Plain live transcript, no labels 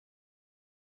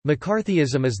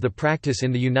McCarthyism is the practice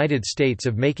in the United States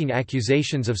of making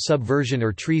accusations of subversion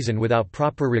or treason without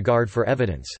proper regard for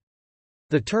evidence.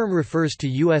 The term refers to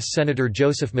U.S. Senator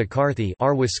Joseph McCarthy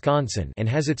R. Wisconsin and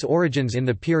has its origins in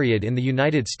the period in the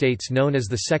United States known as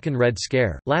the Second Red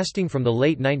Scare, lasting from the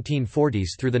late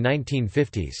 1940s through the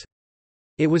 1950s.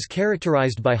 It was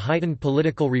characterized by heightened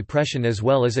political repression as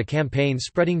well as a campaign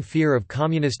spreading fear of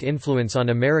communist influence on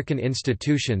American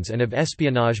institutions and of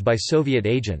espionage by Soviet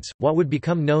agents. What would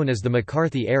become known as the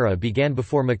McCarthy era began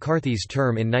before McCarthy's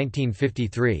term in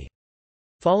 1953.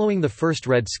 Following the first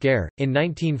Red Scare, in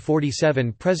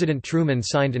 1947 President Truman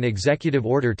signed an executive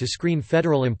order to screen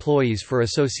federal employees for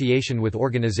association with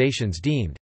organizations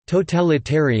deemed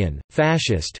totalitarian,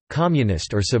 fascist,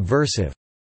 communist or subversive,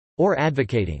 or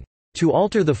advocating to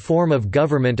alter the form of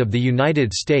government of the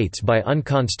United States by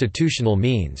unconstitutional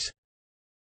means.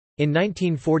 In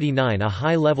 1949 a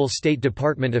high-level State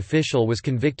Department official was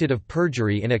convicted of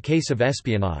perjury in a case of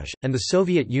espionage, and the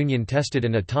Soviet Union tested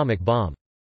an atomic bomb.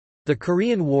 The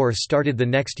Korean War started the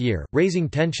next year, raising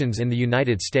tensions in the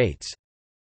United States.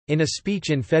 In a speech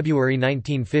in February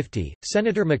 1950,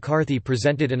 Senator McCarthy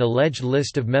presented an alleged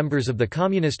list of members of the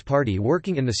Communist Party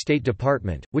working in the State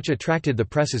Department, which attracted the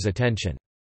press's attention.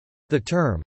 The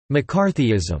term,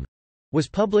 McCarthyism, was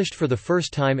published for the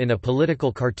first time in a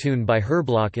political cartoon by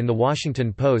Herblock in The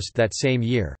Washington Post that same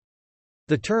year.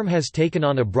 The term has taken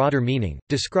on a broader meaning,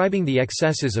 describing the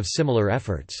excesses of similar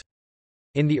efforts.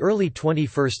 In the early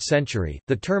 21st century,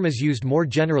 the term is used more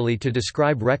generally to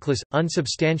describe reckless,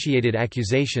 unsubstantiated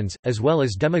accusations, as well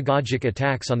as demagogic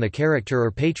attacks on the character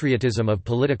or patriotism of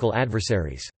political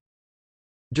adversaries.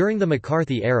 During the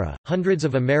McCarthy era, hundreds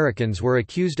of Americans were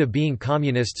accused of being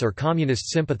communists or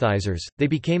communist sympathizers. They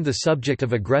became the subject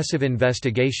of aggressive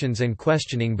investigations and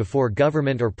questioning before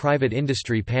government or private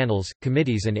industry panels,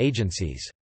 committees, and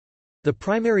agencies. The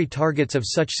primary targets of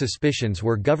such suspicions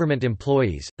were government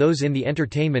employees, those in the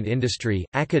entertainment industry,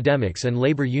 academics, and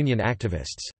labor union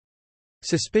activists.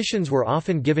 Suspicions were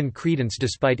often given credence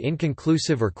despite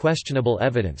inconclusive or questionable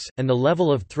evidence, and the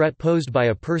level of threat posed by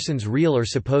a person's real or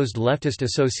supposed leftist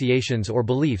associations or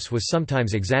beliefs was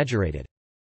sometimes exaggerated.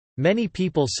 Many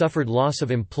people suffered loss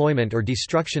of employment or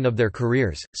destruction of their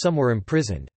careers, some were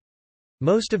imprisoned.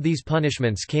 Most of these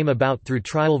punishments came about through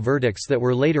trial verdicts that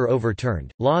were later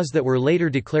overturned, laws that were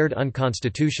later declared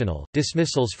unconstitutional,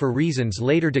 dismissals for reasons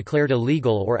later declared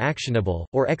illegal or actionable,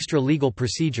 or extra-legal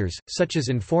procedures, such as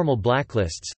informal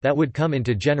blacklists, that would come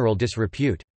into general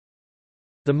disrepute.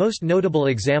 The most notable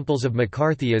examples of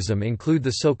McCarthyism include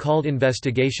the so-called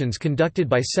investigations conducted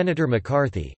by Senator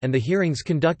McCarthy, and the hearings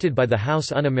conducted by the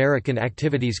House Un-American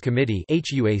Activities Committee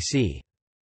 (HUAC).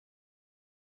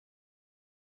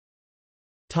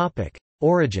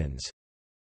 Origins.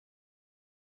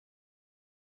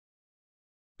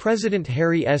 President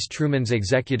Harry S. Truman's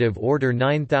Executive Order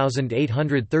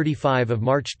 9835 of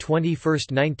March 21,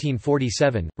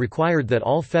 1947, required that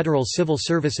all federal civil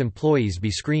service employees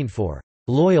be screened for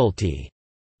loyalty.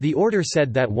 The order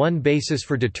said that one basis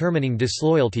for determining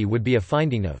disloyalty would be a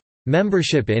finding of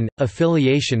membership in,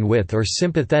 affiliation with or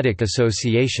sympathetic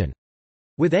association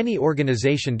with any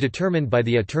organization determined by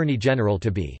the Attorney General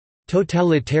to be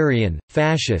totalitarian,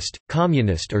 fascist,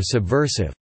 communist or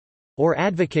subversive, or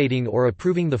advocating or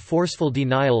approving the forceful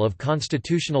denial of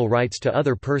constitutional rights to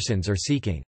other persons or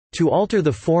seeking to alter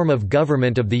the form of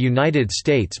government of the United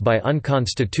States by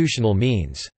unconstitutional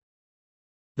means.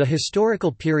 The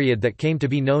historical period that came to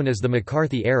be known as the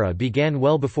McCarthy era began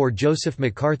well before Joseph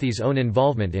McCarthy's own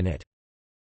involvement in it.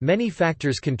 Many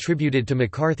factors contributed to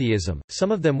McCarthyism,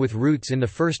 some of them with roots in the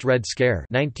First Red Scare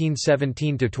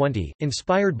 1917–20,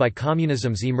 inspired by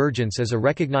communism's emergence as a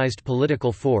recognized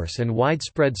political force and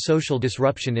widespread social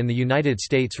disruption in the United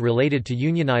States related to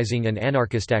unionizing and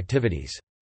anarchist activities.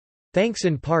 Thanks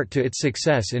in part to its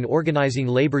success in organizing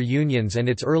labor unions and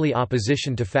its early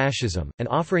opposition to fascism, and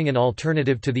offering an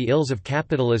alternative to the ills of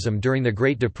capitalism during the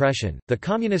Great Depression, the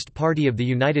Communist Party of the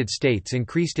United States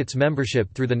increased its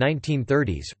membership through the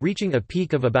 1930s, reaching a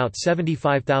peak of about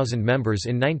 75,000 members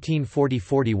in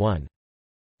 1940–41.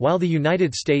 While the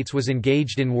United States was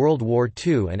engaged in World War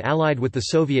II and allied with the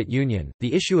Soviet Union,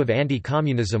 the issue of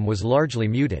anti-communism was largely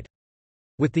muted.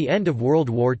 With the end of World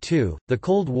War II, the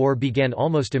Cold War began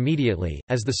almost immediately,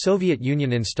 as the Soviet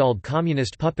Union installed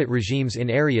communist puppet regimes in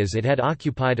areas it had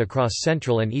occupied across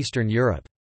Central and Eastern Europe.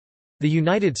 The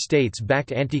United States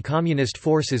backed anti-communist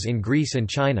forces in Greece and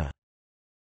China.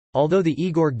 Although the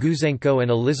Igor Guzenko and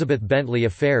Elizabeth Bentley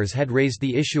affairs had raised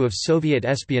the issue of Soviet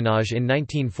espionage in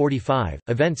 1945,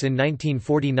 events in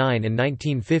 1949 and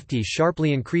 1950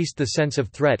 sharply increased the sense of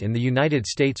threat in the United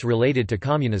States related to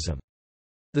communism.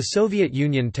 The Soviet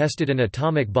Union tested an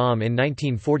atomic bomb in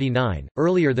 1949,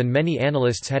 earlier than many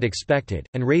analysts had expected,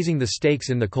 and raising the stakes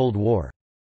in the Cold War.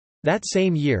 That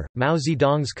same year, Mao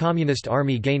Zedong's Communist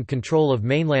Army gained control of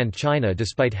mainland China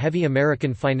despite heavy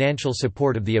American financial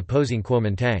support of the opposing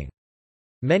Kuomintang.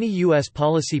 Many U.S.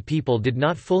 policy people did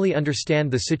not fully understand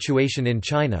the situation in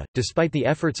China, despite the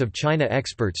efforts of China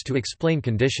experts to explain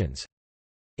conditions.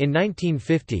 In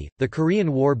 1950, the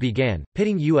Korean War began,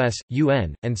 pitting U.S.,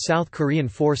 UN, and South Korean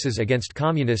forces against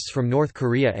communists from North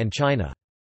Korea and China.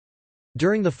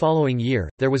 During the following year,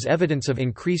 there was evidence of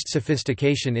increased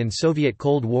sophistication in Soviet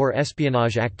Cold War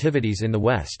espionage activities in the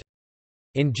West.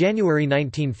 In January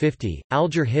 1950,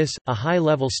 Alger Hiss, a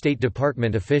high-level State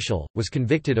Department official, was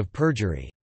convicted of perjury.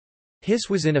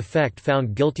 Hiss was in effect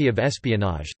found guilty of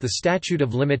espionage. The statute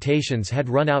of limitations had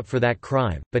run out for that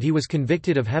crime, but he was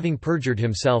convicted of having perjured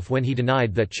himself when he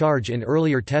denied that charge in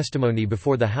earlier testimony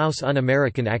before the House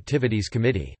Un-American Activities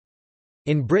Committee.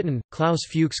 In Britain, Klaus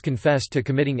Fuchs confessed to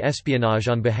committing espionage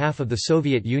on behalf of the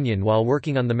Soviet Union while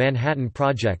working on the Manhattan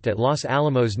Project at Los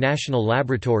Alamos National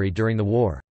Laboratory during the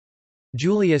war.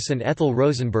 Julius and Ethel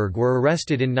Rosenberg were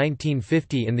arrested in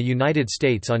 1950 in the United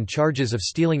States on charges of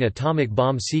stealing atomic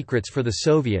bomb secrets for the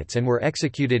Soviets and were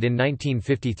executed in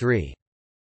 1953.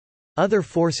 Other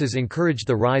forces encouraged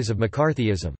the rise of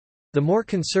McCarthyism. The more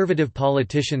conservative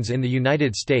politicians in the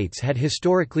United States had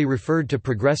historically referred to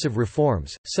progressive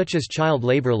reforms, such as child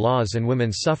labor laws and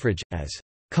women's suffrage, as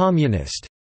communist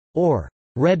or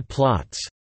red plots,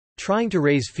 trying to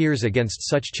raise fears against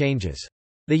such changes.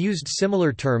 They used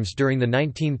similar terms during the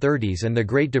 1930s and the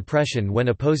Great Depression when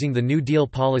opposing the New Deal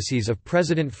policies of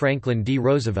President Franklin D.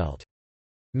 Roosevelt.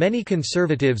 Many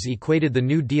conservatives equated the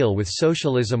New Deal with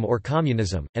socialism or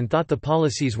communism, and thought the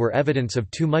policies were evidence of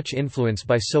too much influence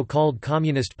by so-called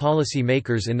communist policy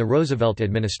makers in the Roosevelt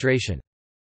administration.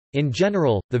 In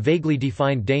general, the vaguely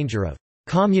defined danger of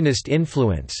communist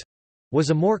influence was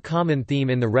a more common theme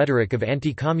in the rhetoric of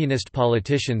anti-communist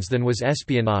politicians than was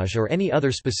espionage or any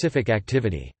other specific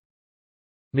activity.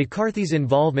 McCarthy's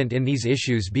involvement in these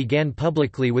issues began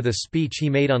publicly with a speech he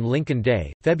made on Lincoln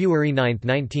Day, February 9,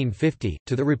 1950,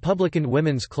 to the Republican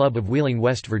Women's Club of Wheeling,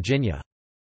 West Virginia.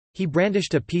 He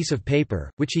brandished a piece of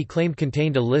paper, which he claimed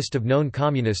contained a list of known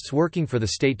communists working for the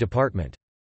State Department.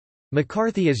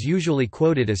 McCarthy is usually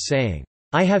quoted as saying,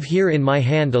 "I have here in my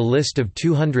hand a list of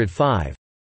 205.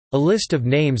 A list of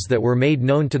names that were made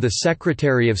known to the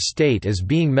Secretary of State as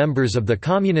being members of the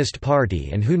Communist Party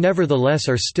and who nevertheless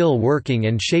are still working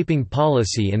and shaping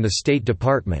policy in the State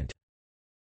Department."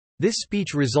 This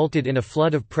speech resulted in a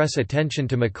flood of press attention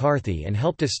to McCarthy and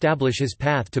helped establish his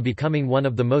path to becoming one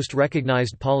of the most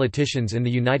recognized politicians in the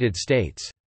United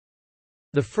States.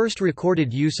 The first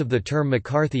recorded use of the term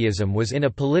McCarthyism was in a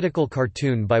political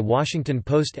cartoon by Washington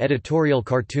Post editorial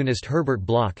cartoonist Herbert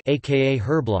Bloch, aka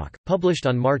Herblock, published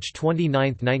on March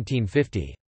 29,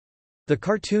 1950. The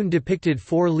cartoon depicted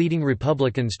four leading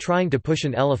Republicans trying to push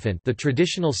an elephant, the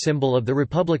traditional symbol of the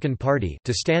Republican Party,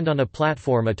 to stand on a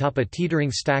platform atop a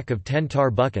teetering stack of 10 tar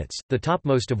buckets, the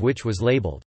topmost of which was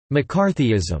labeled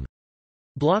McCarthyism.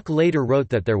 Bloch later wrote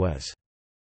that there was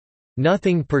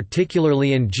nothing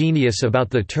particularly ingenious about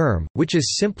the term, which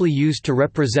is simply used to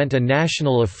represent a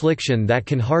national affliction that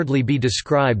can hardly be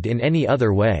described in any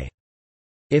other way.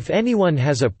 If anyone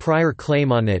has a prior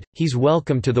claim on it, he's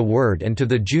welcome to the word and to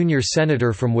the junior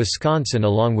senator from Wisconsin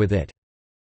along with it.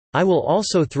 I will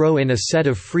also throw in a set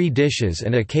of free dishes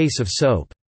and a case of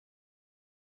soap.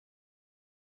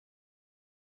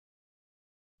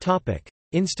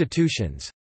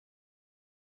 Institutions.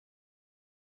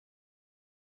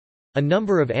 A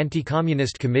number of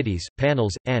anti-communist committees,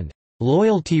 panels, and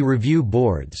loyalty review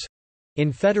boards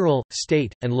in federal,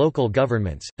 state, and local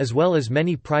governments, as well as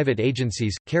many private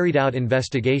agencies, carried out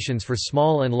investigations for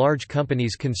small and large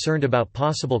companies concerned about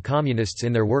possible communists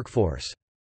in their workforce.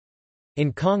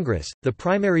 In Congress, the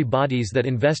primary bodies that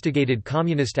investigated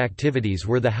communist activities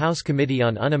were the House Committee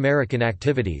on Un-American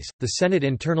Activities, the Senate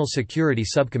Internal Security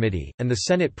Subcommittee, and the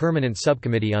Senate Permanent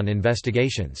Subcommittee on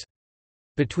Investigations.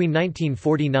 Between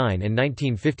 1949 and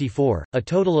 1954, a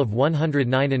total of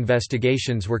 109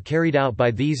 investigations were carried out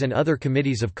by these and other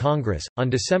committees of Congress. On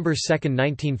December 2,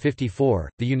 1954,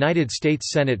 the United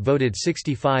States Senate voted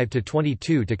 65 to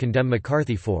 22 to condemn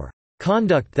McCarthy for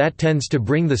conduct that tends to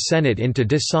bring the Senate into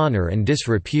dishonor and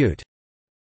disrepute.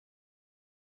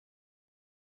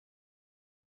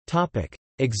 Topic: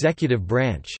 Executive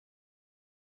branch.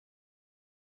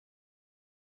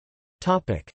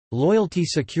 Topic: Loyalty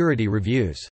security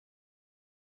reviews.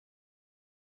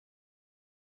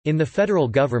 In the federal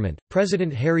government,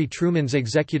 President Harry Truman's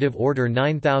Executive Order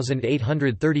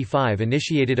 9835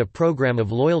 initiated a program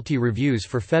of loyalty reviews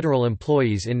for federal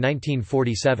employees in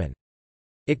 1947.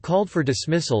 It called for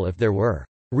dismissal if there were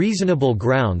reasonable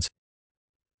grounds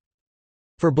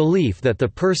for belief that the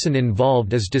person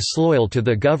involved is disloyal to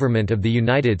the government of the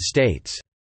United States.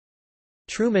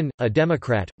 Truman, a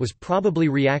Democrat, was probably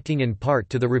reacting in part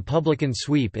to the Republican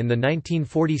sweep in the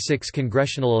 1946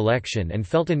 congressional election and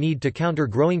felt a need to counter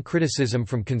growing criticism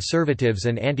from conservatives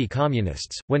and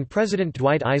anti-communists. When President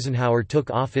Dwight Eisenhower took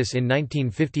office in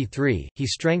 1953, he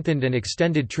strengthened and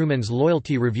extended Truman's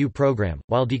loyalty review program,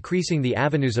 while decreasing the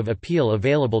avenues of appeal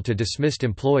available to dismissed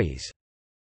employees.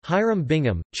 Hiram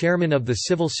Bingham, chairman of the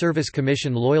Civil Service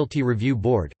Commission Loyalty Review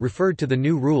Board, referred to the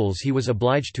new rules he was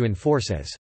obliged to enforce as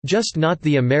just not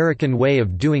the American way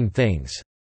of doing things.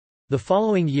 The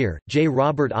following year, J.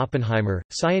 Robert Oppenheimer,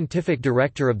 scientific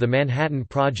director of the Manhattan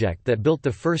Project that built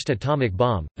the first atomic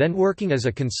bomb, then working as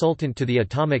a consultant to the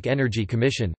Atomic Energy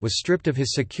Commission, was stripped of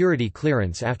his security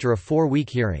clearance after a 4-week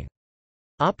hearing.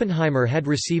 Oppenheimer had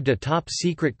received a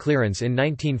top-secret clearance in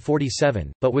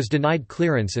 1947, but was denied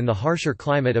clearance in the harsher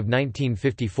climate of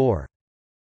 1954.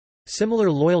 Similar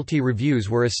loyalty reviews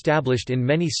were established in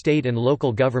many state and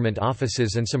local government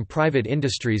offices and some private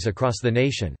industries across the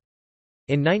nation.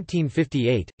 In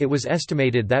 1958, it was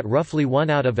estimated that roughly 1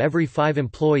 out of every 5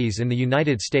 employees in the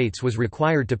United States was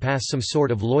required to pass some sort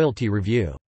of loyalty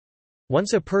review.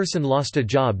 Once a person lost a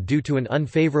job due to an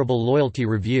unfavorable loyalty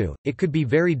review, it could be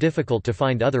very difficult to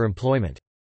find other employment.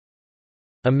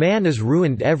 "A man is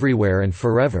ruined everywhere and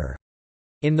forever."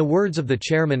 In the words of the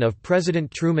chairman of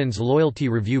President Truman's Loyalty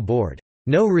Review Board,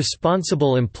 "No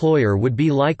responsible employer would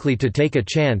be likely to take a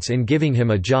chance in giving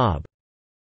him a job."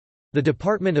 The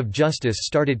Department of Justice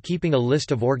started keeping a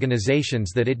list of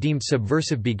organizations that it deemed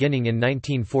subversive beginning in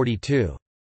 1942.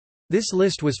 This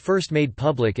list was first made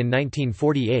public in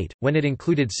 1948, when it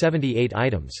included 78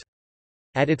 items.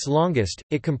 At its longest,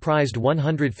 it comprised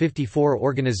 154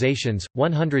 organizations,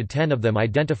 110 of them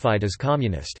identified as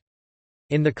communist.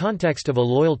 In the context of a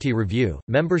loyalty review,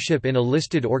 membership in a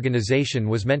listed organization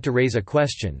was meant to raise a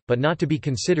question, but not to be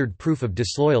considered proof of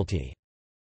disloyalty.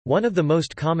 One of the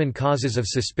most common causes of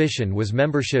suspicion was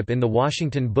membership in the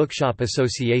Washington Bookshop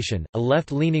Association, a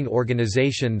left-leaning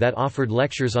organization that offered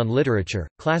lectures on literature,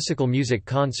 classical music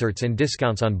concerts and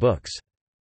discounts on books.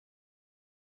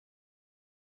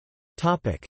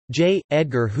 J.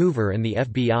 Edgar Hoover and the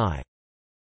FBI.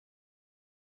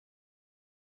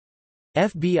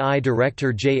 FBI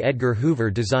Director J. Edgar Hoover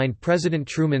designed President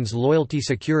Truman's Loyalty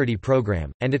Security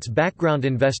Program, and its background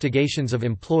investigations of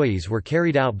employees were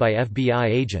carried out by FBI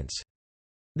agents.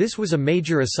 This was a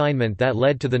major assignment that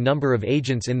led to the number of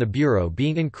agents in the Bureau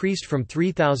being increased from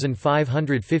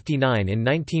 3,559 in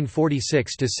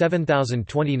 1946 to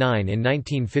 7,029 in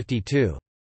 1952.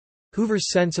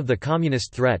 Hoover's sense of the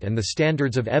communist threat and the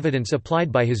standards of evidence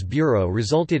applied by his bureau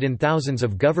resulted in thousands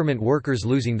of government workers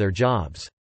losing their jobs.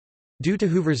 Due to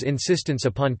Hoover's insistence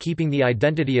upon keeping the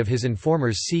identity of his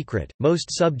informers secret,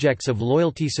 most subjects of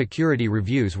loyalty security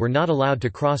reviews were not allowed to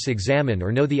cross-examine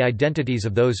or know the identities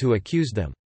of those who accused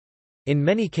them. In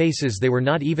many cases they were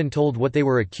not even told what they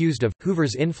were accused of.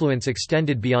 Hoover's influence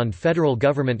extended beyond federal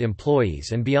government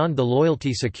employees and beyond the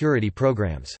loyalty security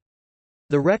programs.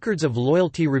 The records of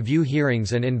loyalty review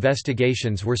hearings and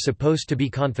investigations were supposed to be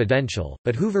confidential,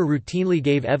 but Hoover routinely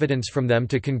gave evidence from them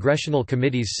to congressional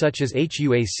committees such as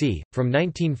HUAC. From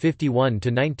 1951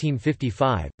 to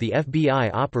 1955, the FBI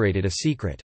operated a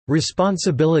secret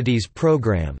responsibilities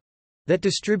program that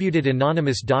distributed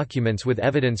anonymous documents with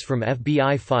evidence from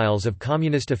FBI files of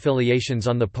communist affiliations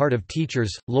on the part of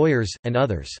teachers, lawyers, and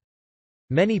others.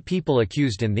 Many people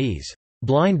accused in these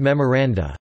blind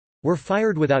memoranda were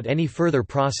fired without any further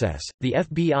process. The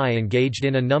FBI engaged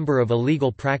in a number of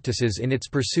illegal practices in its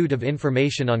pursuit of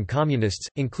information on communists,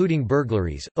 including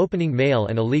burglaries, opening mail,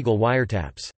 and illegal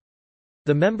wiretaps.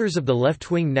 The members of the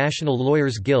left-wing National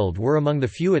Lawyers Guild were among the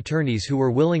few attorneys who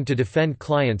were willing to defend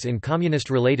clients in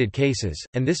communist-related cases,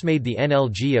 and this made the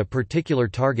NLG a particular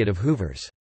target of Hoover's.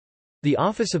 The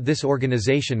office of this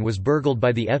organization was burgled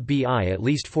by the FBI at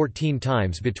least 14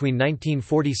 times between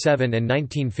 1947 and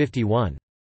 1951.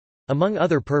 Among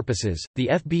other purposes, the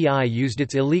FBI used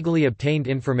its illegally obtained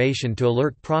information to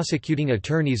alert prosecuting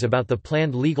attorneys about the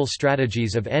planned legal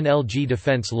strategies of NLG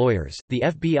defense lawyers. The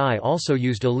FBI also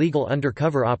used illegal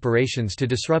undercover operations to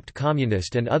disrupt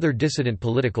communist and other dissident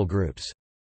political groups.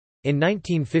 In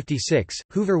 1956,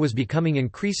 Hoover was becoming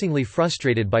increasingly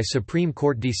frustrated by Supreme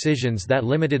Court decisions that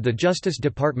limited the Justice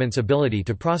Department's ability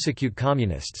to prosecute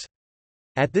communists.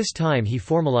 At this time he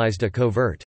formalized a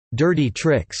covert, dirty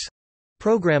tricks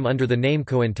program under the name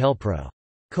COINTELPRO.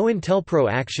 COINTELPRO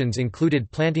actions included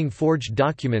planting forged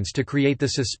documents to create the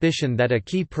suspicion that a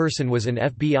key person was an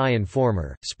FBI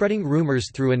informer, spreading rumors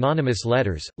through anonymous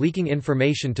letters, leaking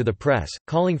information to the press,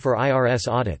 calling for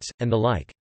IRS audits, and the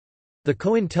like. The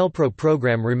COINTELPRO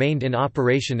program remained in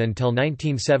operation until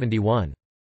 1971.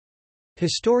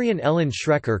 Historian Ellen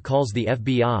Schrecker calls the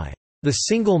FBI, "...the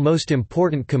single most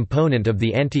important component of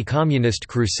the anti-communist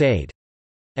crusade."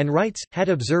 And writes, had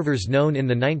observers known in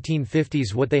the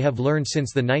 1950s what they have learned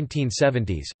since the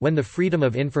 1970s, when the Freedom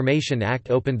of Information Act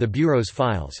opened the Bureau's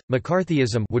files,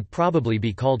 McCarthyism would probably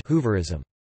be called Hooverism.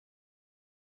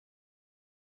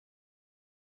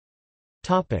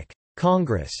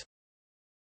 Congress.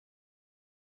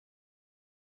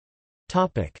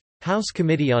 House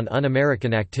Committee on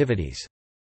Un-American Activities.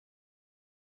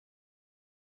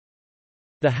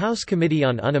 The House Committee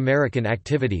on Un-American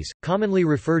Activities, commonly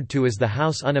referred to as the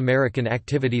House Un-American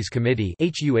Activities Committee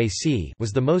 (HUAC),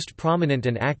 was the most prominent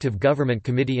and active government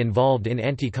committee involved in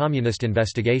anti-communist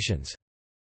investigations.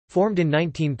 Formed in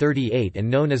 1938 and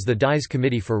known as the Dies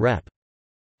Committee for Rep.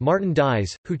 Martin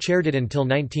Dies, who chaired it until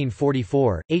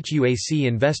 1944, HUAC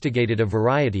investigated a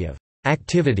variety of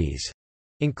activities,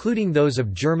 including those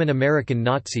of German-American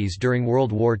Nazis during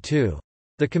World War II.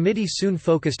 The committee soon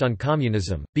focused on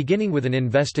communism, beginning with an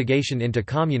investigation into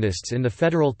communists in the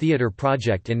Federal Theater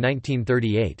Project in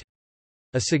 1938.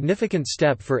 A significant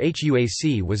step for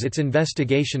HUAC was its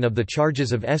investigation of the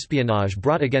charges of espionage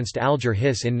brought against Alger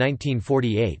Hiss in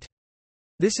 1948.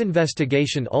 This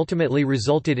investigation ultimately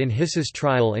resulted in Hiss's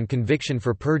trial and conviction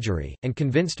for perjury, and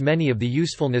convinced many of the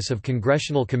usefulness of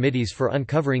congressional committees for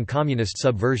uncovering communist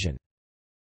subversion.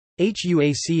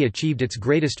 HUAC achieved its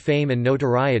greatest fame and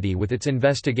notoriety with its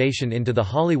investigation into the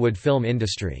Hollywood film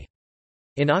industry.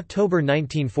 In October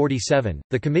 1947,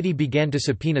 the committee began to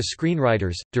subpoena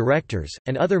screenwriters, directors,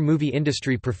 and other movie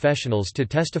industry professionals to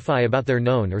testify about their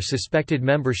known or suspected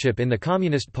membership in the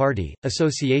Communist Party,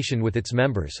 association with its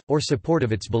members, or support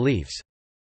of its beliefs.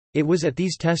 It was at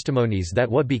these testimonies that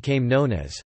what became known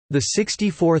as the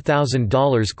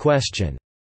 $64,000 question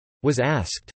was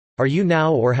asked. Are you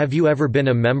now or have you ever been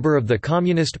a member of the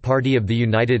Communist Party of the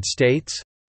United States?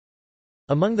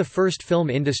 Among the first film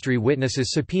industry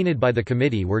witnesses subpoenaed by the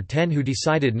committee were 10 who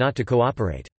decided not to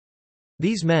cooperate.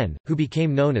 These men, who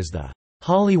became known as the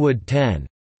Hollywood 10,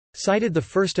 cited the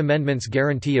First Amendment's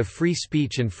guarantee of free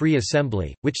speech and free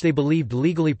assembly, which they believed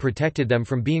legally protected them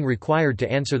from being required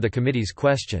to answer the committee's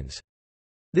questions.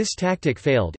 This tactic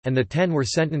failed, and the 10 were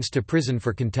sentenced to prison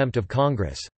for contempt of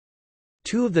Congress.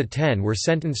 2 of the 10 were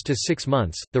sentenced to 6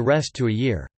 months, the rest to a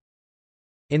year.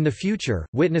 In the future,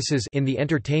 witnesses in the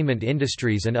entertainment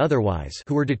industries and otherwise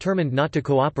who were determined not to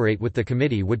cooperate with the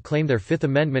committee would claim their Fifth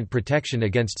Amendment protection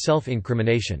against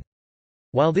self-incrimination.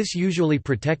 While this usually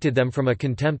protected them from a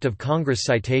contempt of Congress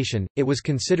citation, it was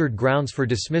considered grounds for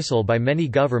dismissal by many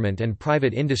government and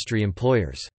private industry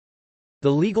employers.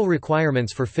 The legal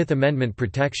requirements for Fifth Amendment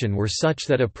protection were such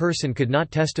that a person could not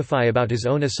testify about his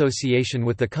own association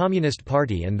with the Communist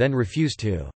Party and then refuse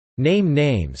to name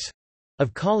names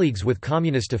of colleagues with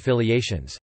communist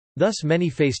affiliations. Thus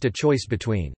many faced a choice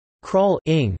between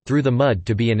crawling through the mud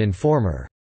to be an informer,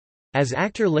 as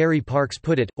actor Larry Parks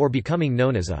put it, or becoming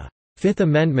known as a Fifth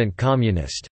Amendment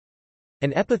communist,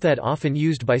 an epithet often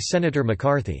used by Senator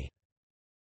McCarthy.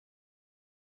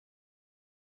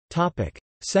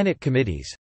 Senate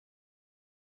committees.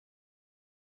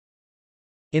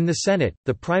 In the Senate,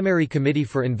 the primary committee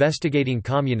for investigating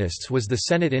communists was the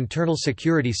Senate Internal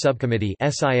Security Subcommittee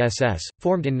 (SISS),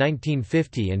 formed in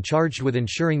 1950 and charged with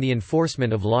ensuring the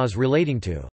enforcement of laws relating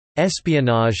to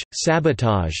espionage,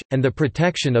 sabotage, and the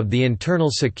protection of the internal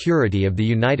security of the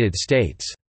United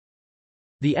States.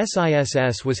 The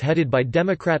SISS was headed by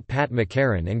Democrat Pat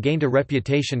McCarran and gained a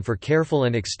reputation for careful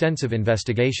and extensive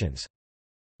investigations.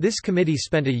 This committee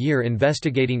spent a year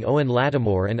investigating Owen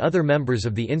Lattimore and other members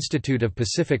of the Institute of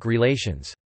Pacific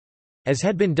Relations. As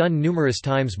had been done numerous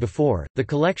times before, the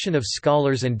collection of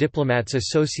scholars and diplomats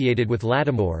associated with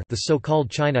Lattimore, the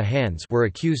so-called China Hands, were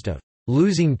accused of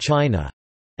losing China.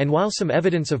 And while some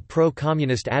evidence of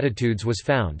pro-communist attitudes was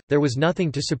found, there was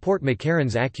nothing to support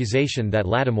McCarran's accusation that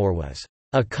Lattimore was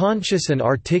a conscious and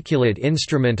articulate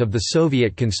instrument of the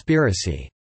Soviet conspiracy.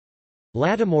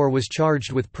 Lattimore was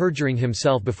charged with perjuring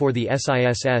himself before the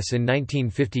SISS in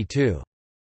 1952.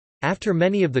 After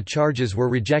many of the charges were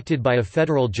rejected by a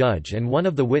federal judge and one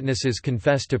of the witnesses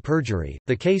confessed to perjury,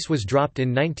 the case was dropped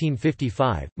in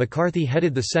 1955. McCarthy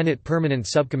headed the Senate Permanent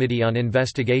Subcommittee on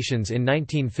Investigations in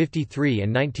 1953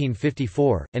 and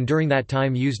 1954, and during that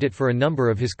time used it for a number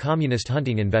of his communist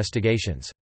hunting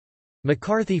investigations.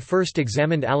 McCarthy first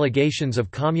examined allegations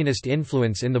of communist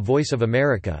influence in The Voice of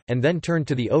America, and then turned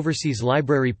to the Overseas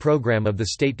Library Program of the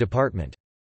State Department.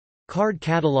 Card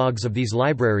catalogs of these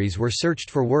libraries were searched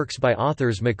for works by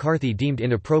authors McCarthy deemed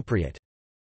inappropriate.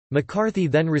 McCarthy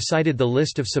then recited the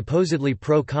list of supposedly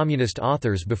pro-communist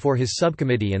authors before his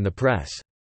subcommittee and the press.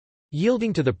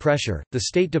 Yielding to the pressure, the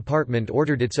State Department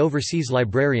ordered its overseas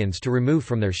librarians to remove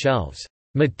from their shelves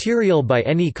material by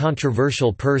any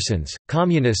controversial persons,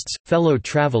 communists, fellow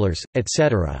travelers,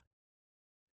 etc.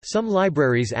 Some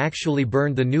libraries actually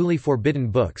burned the newly forbidden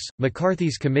books.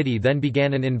 McCarthy's committee then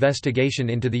began an investigation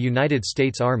into the United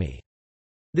States Army.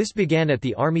 This began at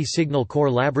the Army Signal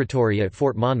Corps Laboratory at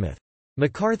Fort Monmouth.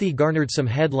 McCarthy garnered some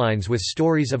headlines with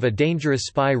stories of a dangerous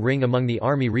spy ring among the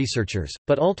Army researchers,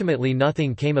 but ultimately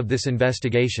nothing came of this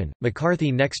investigation. McCarthy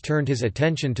next turned his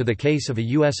attention to the case of a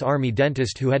U.S. Army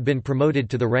dentist who had been promoted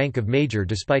to the rank of major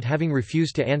despite having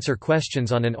refused to answer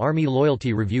questions on an Army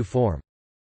loyalty review form.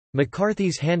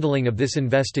 McCarthy's handling of this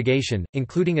investigation,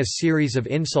 including a series of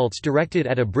insults directed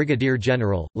at a brigadier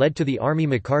general, led to the Army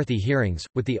McCarthy hearings,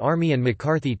 with the Army and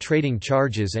McCarthy trading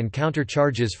charges and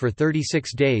countercharges for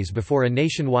 36 days before a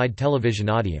nationwide television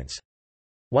audience.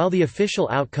 While the official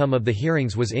outcome of the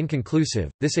hearings was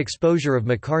inconclusive, this exposure of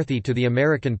McCarthy to the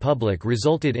American public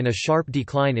resulted in a sharp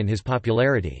decline in his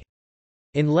popularity.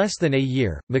 In less than a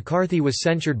year, McCarthy was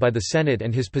censured by the Senate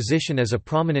and his position as a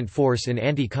prominent force in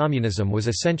anti-communism was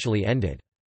essentially ended.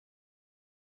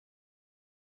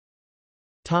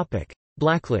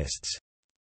 Blacklists.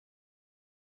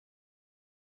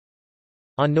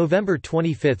 On November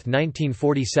 25,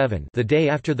 1947, the day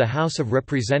after the House of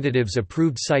Representatives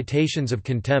approved citations of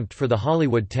contempt for the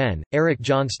Hollywood Ten, Eric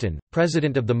Johnston,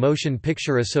 president of the Motion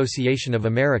Picture Association of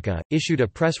America, issued a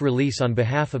press release on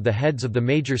behalf of the heads of the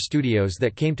major studios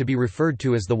that came to be referred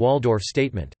to as the Waldorf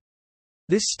Statement.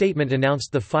 This statement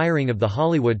announced the firing of the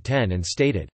Hollywood Ten and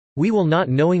stated, "We will not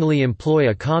knowingly employ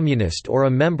a communist or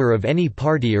a member of any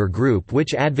party or group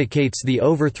which advocates the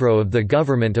overthrow of the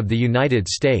government of the United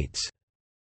States."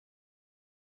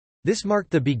 This marked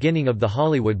the beginning of the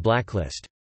Hollywood blacklist.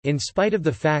 In spite of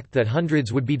the fact that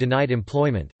hundreds would be denied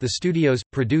employment, the studios,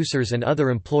 producers and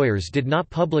other employers did not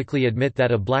publicly admit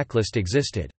that a blacklist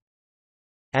existed.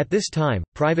 At this time,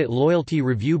 private loyalty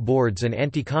review boards and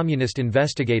anti-communist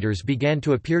investigators began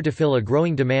to appear to fill a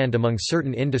growing demand among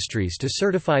certain industries to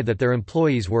certify that their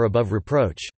employees were above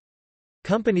reproach.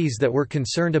 Companies that were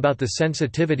concerned about the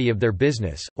sensitivity of their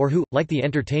business, or who, like the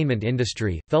entertainment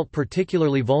industry, felt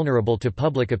particularly vulnerable to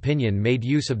public opinion made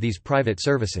use of these private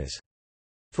services.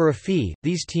 For a fee,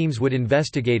 these teams would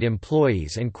investigate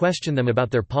employees and question them about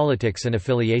their politics and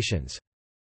affiliations.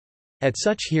 At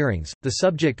such hearings, the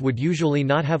subject would usually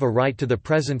not have a right to the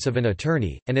presence of an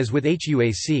attorney, and as with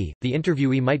HUAC, the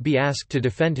interviewee might be asked to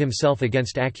defend himself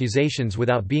against accusations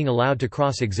without being allowed to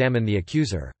cross-examine the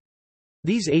accuser.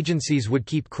 These agencies would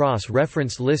keep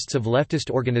cross-reference lists of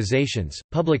leftist organizations,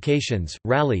 publications,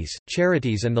 rallies,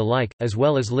 charities and the like, as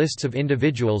well as lists of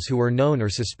individuals who were known or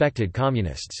suspected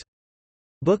communists.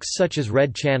 Books such as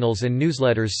Red Channels and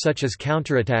newsletters such as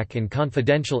Counterattack and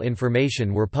Confidential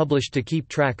Information were published to keep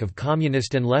track of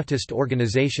communist and leftist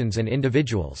organizations and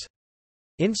individuals.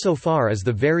 Insofar as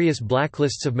the various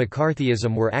blacklists of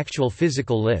McCarthyism were actual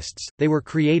physical lists, they were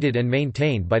created and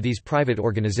maintained by these private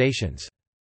organizations.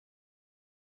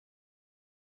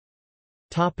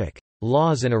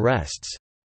 Laws and arrests.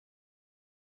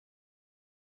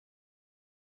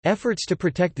 Efforts to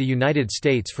protect the United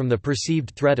States from the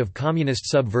perceived threat of communist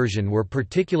subversion were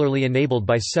particularly enabled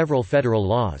by several federal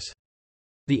laws.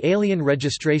 The Alien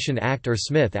Registration Act or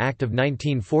Smith Act of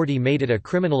 1940 made it a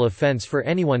criminal offense for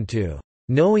anyone to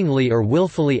 "knowingly or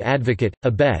willfully advocate,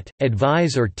 abet,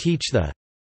 advise or teach the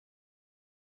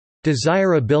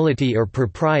desirability or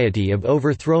propriety of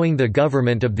overthrowing the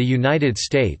government of the United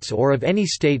States or of any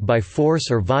state by force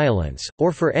or violence,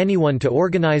 or for anyone to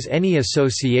organize any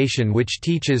association which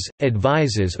teaches,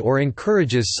 advises or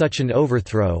encourages such an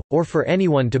overthrow, or for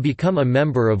anyone to become a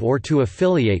member of or to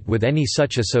affiliate with any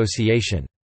such association."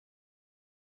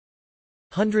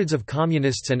 Hundreds of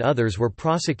communists and others were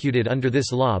prosecuted under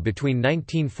this law between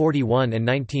 1941 and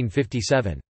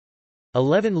 1957.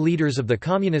 11 leaders of the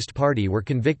Communist Party were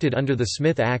convicted under the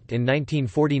Smith Act in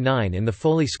 1949 in the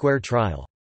Foley Square trial.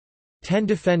 10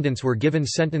 defendants were given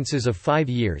sentences of 5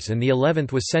 years and the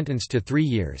 11th was sentenced to 3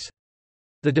 years.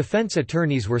 The defense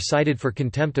attorneys were cited for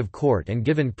contempt of court and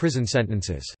given prison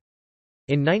sentences.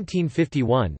 In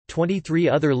 1951, 23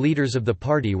 other leaders of the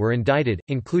party were indicted,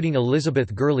 including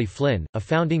Elizabeth Gurley Flynn, a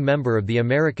founding member of the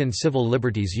American Civil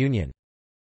Liberties Union.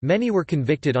 Many were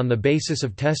convicted on the basis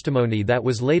of testimony that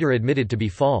was later admitted to be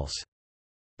false.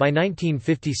 By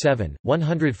 1957,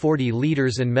 140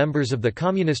 leaders and members of the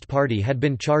Communist Party had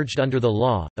been charged under the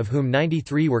law, of whom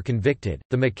 93 were convicted.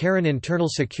 The McCarran Internal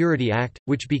Security Act,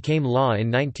 which became law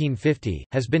in 1950,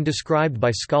 has been described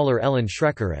by scholar Ellen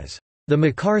Schrecker as the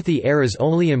McCarthy era's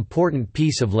only important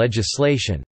piece of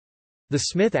legislation. The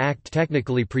Smith Act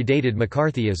technically predated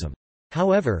McCarthyism.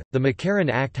 However, the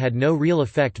McCarran Act had no real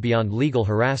effect beyond legal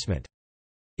harassment.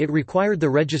 It required the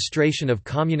registration of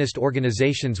communist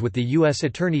organizations with the U.S.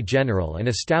 Attorney General and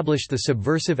established the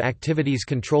Subversive Activities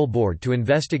Control Board to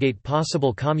investigate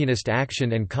possible communist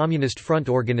action and Communist Front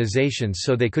organizations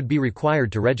so they could be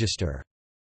required to register.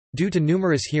 Due to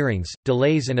numerous hearings,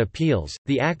 delays and appeals,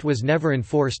 the act was never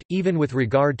enforced, even with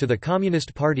regard to the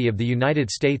Communist Party of the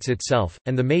United States itself,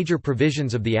 and the major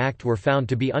provisions of the act were found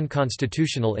to be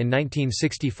unconstitutional in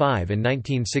 1965 and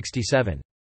 1967.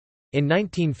 In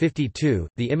 1952,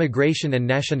 the Immigration and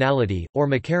Nationality, or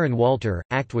McCarran-Walter,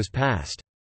 Act was passed.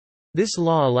 This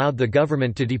law allowed the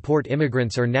government to deport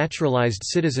immigrants or naturalized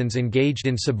citizens engaged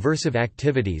in subversive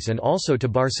activities and also to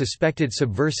bar suspected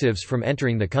subversives from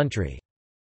entering the country.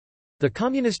 The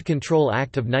Communist Control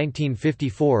Act of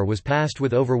 1954 was passed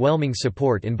with overwhelming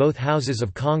support in both houses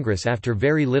of Congress after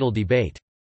very little debate.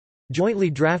 Jointly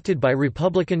drafted by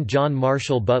Republican John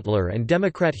Marshall Butler and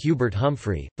Democrat Hubert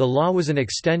Humphrey, the law was an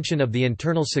extension of the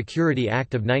Internal Security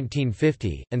Act of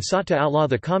 1950, and sought to outlaw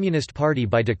the Communist Party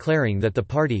by declaring that the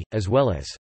party, as well as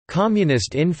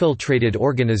communist-infiltrated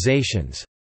organizations,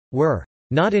 were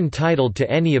not entitled to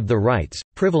any of the rights,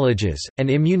 privileges, and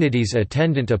immunities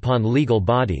attendant upon legal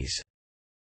bodies.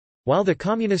 While the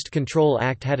Communist Control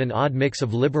Act had an odd mix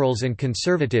of liberals and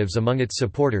conservatives among its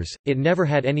supporters, it never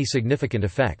had any significant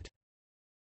effect.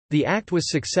 The act was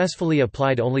successfully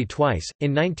applied only twice.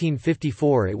 In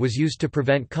 1954 it was used to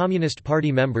prevent Communist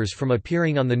Party members from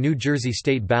appearing on the New Jersey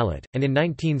state ballot, and in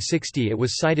 1960 it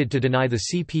was cited to deny the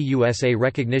CPUSA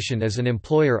recognition as an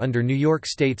employer under New York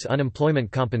State's unemployment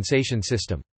compensation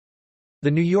system.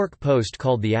 The New York Post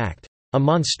called the act a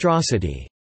monstrosity,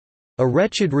 a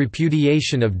wretched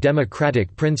repudiation of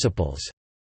democratic principles,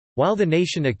 while The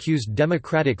Nation accused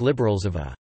Democratic liberals of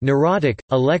a neurotic,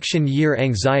 election-year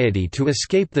anxiety to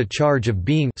escape the charge of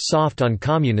being soft on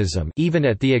communism even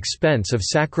at the expense of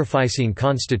sacrificing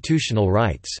constitutional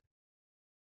rights.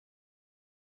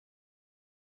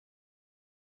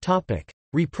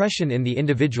 Repression in the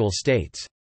individual states.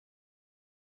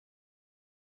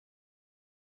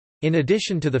 In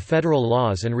addition to the federal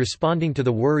laws and responding to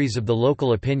the worries of the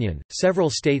local opinion, several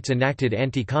states enacted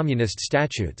anti-communist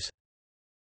statutes.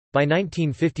 By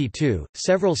 1952,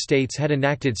 several states had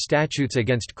enacted statutes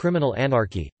against criminal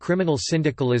anarchy, criminal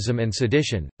syndicalism and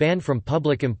sedition, banned from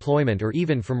public employment or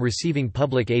even from receiving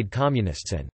public aid.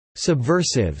 Communists and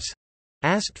subversives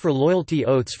asked for loyalty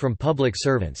oaths from public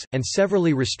servants, and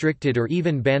severally restricted or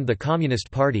even banned the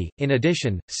Communist Party. In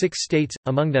addition, 6 states,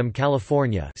 among them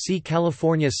California, see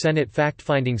California Senate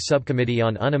Fact-Finding Subcommittee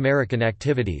on Un-American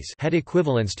Activities, had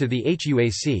equivalents to the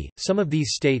HUAC. Some of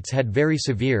these states had very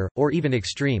severe, or even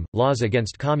extreme, laws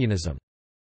against communism.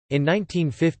 In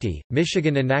 1950,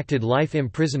 Michigan enacted life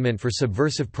imprisonment for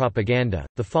subversive propaganda.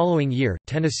 The following year,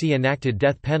 Tennessee enacted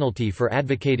death penalty for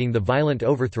advocating the violent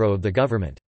overthrow of the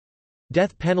government.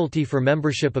 Death penalty for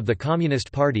membership of the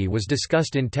Communist Party was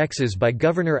discussed in Texas by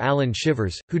Governor Allen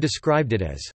Shivers, who described it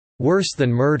as worse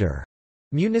than murder.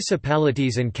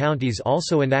 Municipalities and counties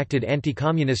also enacted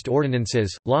anti-communist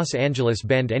ordinances. Los Angeles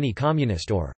banned any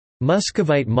communist or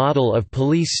Muscovite model of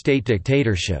police state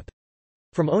dictatorship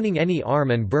from owning any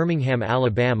arm, and Birmingham,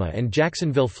 Alabama and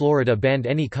Jacksonville, Florida banned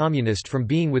any communist from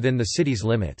being within the city's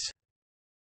limits.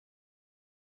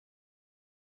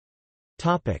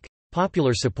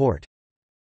 Popular support.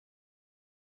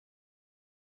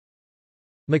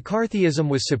 McCarthyism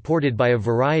was supported by a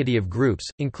variety of groups,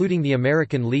 including the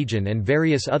American Legion and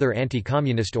various other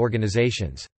anti-communist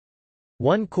organizations.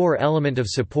 One core element of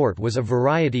support was a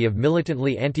variety of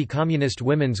militantly anti-communist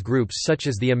women's groups such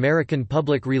as the American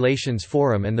Public Relations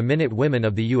Forum and the Minute Women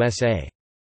of the USA.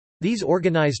 These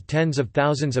organized tens of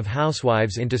thousands of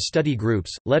housewives into study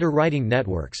groups, letter-writing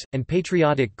networks, and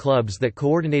patriotic clubs that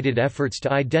coordinated efforts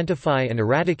to identify and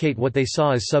eradicate what they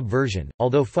saw as subversion.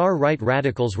 Although far-right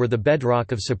radicals were the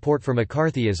bedrock of support for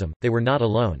McCarthyism, they were not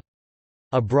alone.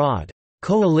 A broad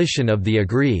coalition of the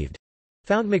aggrieved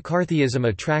found McCarthyism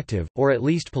attractive, or at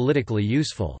least politically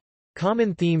useful.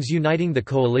 Common themes uniting the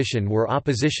coalition were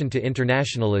opposition to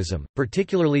internationalism,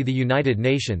 particularly the United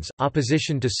Nations,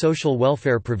 opposition to social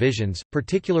welfare provisions,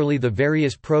 particularly the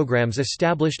various programs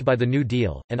established by the New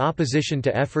Deal, and opposition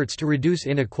to efforts to reduce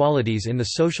inequalities in the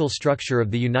social structure of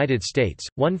the United States.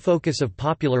 One focus of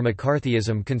popular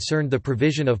McCarthyism concerned the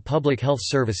provision of public health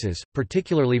services,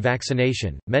 particularly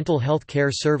vaccination, mental health care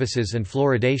services, and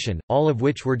fluoridation, all of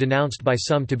which were denounced by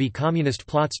some to be communist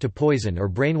plots to poison or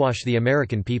brainwash the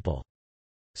American people.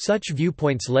 Such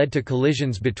viewpoints led to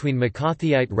collisions between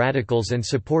McCarthyite radicals and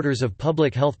supporters of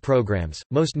public health programs,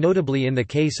 most notably in the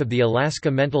case of the Alaska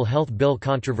Mental Health Bill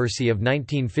controversy of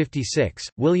 1956.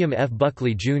 William F.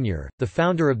 Buckley, Jr., the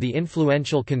founder of the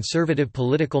influential conservative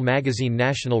political magazine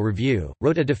National Review,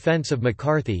 wrote a defense of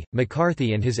McCarthy,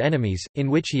 McCarthy and his enemies, in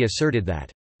which he asserted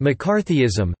that,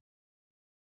 "McCarthyism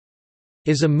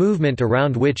is a movement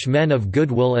around which men of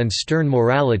goodwill and stern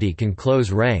morality can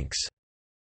close ranks."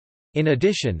 In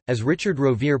addition, as Richard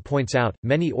Rovere points out,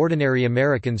 many ordinary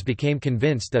Americans became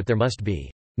convinced that there must be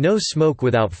no smoke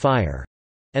without fire,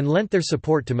 and lent their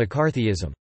support to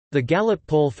McCarthyism. The Gallup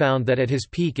poll found that at his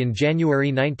peak in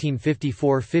January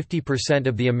 1954 50%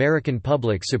 of the American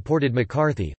public supported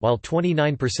McCarthy, while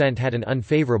 29% had an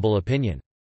unfavorable opinion.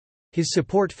 His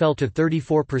support fell to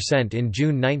 34% in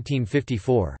June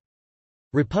 1954.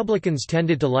 Republicans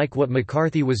tended to like what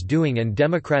McCarthy was doing and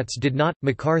Democrats did not.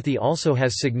 McCarthy also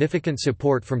has significant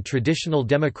support from traditional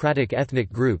Democratic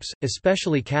ethnic groups,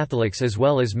 especially Catholics, as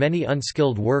well as many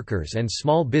unskilled workers and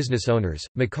small business owners.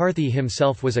 McCarthy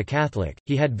himself was a Catholic.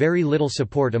 He had very little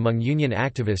support among union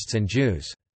activists and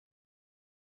Jews.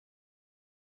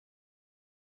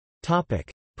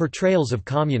 Topic: Portrayals of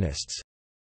communists.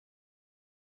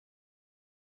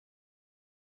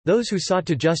 Those who sought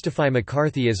to justify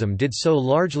McCarthyism did so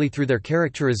largely through their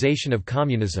characterization of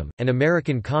communism, and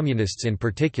American communists in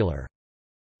particular.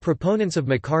 Proponents of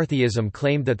McCarthyism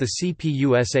claimed that the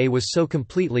CPUSA was so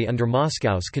completely under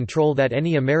Moscow's control that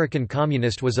any American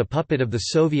communist was a puppet of the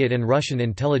Soviet and Russian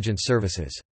intelligence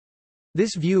services.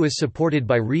 This view is supported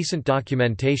by recent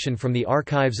documentation from the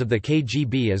archives of the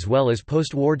KGB as well as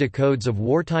post-war decodes of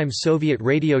wartime Soviet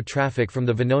radio traffic from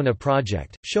the Venona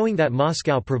Project, showing that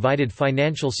Moscow provided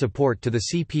financial support to the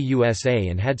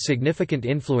CPUSA and had significant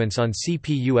influence on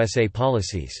CPUSA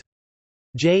policies.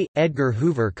 J. Edgar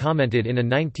Hoover commented in a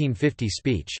 1950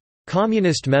 speech,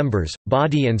 "Communist members,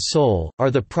 body and soul,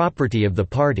 are the property of the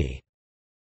party."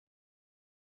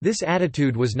 This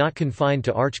attitude was not confined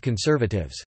to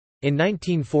arch-conservatives. In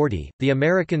 1940, the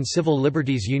American Civil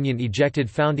Liberties Union ejected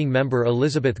founding member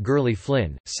Elizabeth Gurley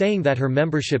Flynn, saying that her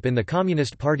membership in the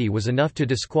Communist Party was enough to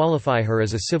disqualify her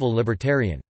as a civil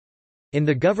libertarian. In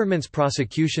the government's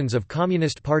prosecutions of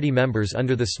Communist Party members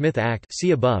under the Smith Act,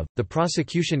 see above, the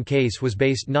prosecution case was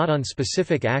based not on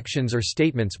specific actions or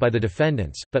statements by the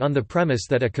defendants, but on the premise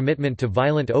that a commitment to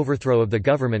violent overthrow of the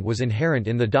government was inherent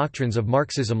in the doctrines of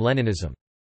Marxism-Leninism.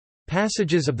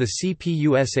 Passages of the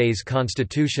CPUSA's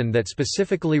constitution that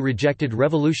specifically rejected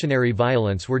revolutionary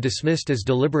violence were dismissed as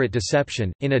deliberate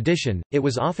deception. In addition, it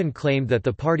was often claimed that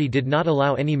the party did not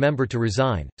allow any member to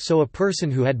resign, so a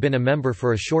person who had been a member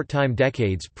for a short time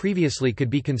decades previously could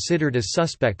be considered as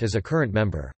suspect as a current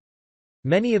member.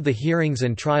 Many of the hearings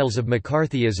and trials of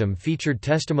McCarthyism featured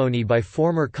testimony by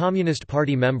former Communist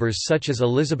Party members such as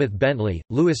Elizabeth Bentley,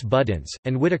 Louis Buddense,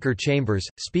 and Whittaker Chambers,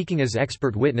 speaking as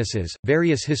expert witnesses.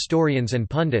 Various historians and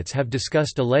pundits have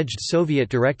discussed alleged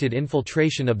Soviet-directed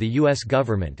infiltration of the U.S.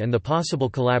 government and the possible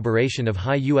collaboration of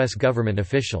high U.S. government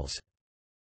officials.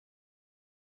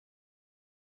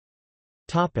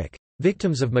 Topic: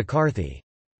 Victims of McCarthy.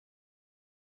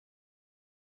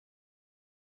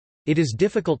 It is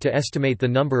difficult to estimate the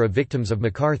number of victims of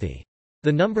McCarthy.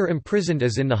 The number imprisoned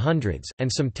is in the hundreds,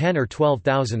 and some 10 or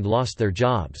 12,000 lost their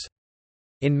jobs.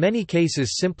 In many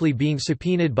cases, simply being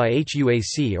subpoenaed by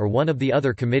HUAC or one of the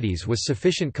other committees was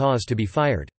sufficient cause to be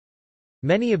fired.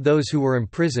 Many of those who were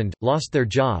imprisoned, lost their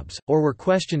jobs, or were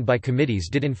questioned by committees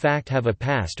did in fact have a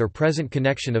past or present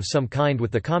connection of some kind with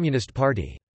the Communist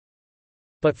Party.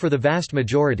 But for the vast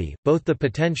majority, both the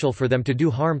potential for them to do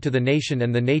harm to the nation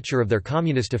and the nature of their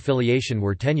communist affiliation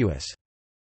were tenuous.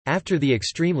 After the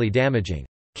extremely damaging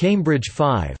Cambridge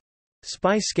Five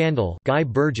spy scandal, Guy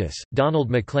Burgess, Donald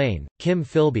McLean, Kim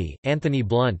Philby, Anthony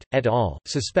Blunt, et al.,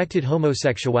 suspected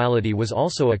homosexuality was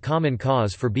also a common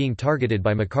cause for being targeted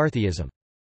by McCarthyism.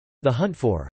 The hunt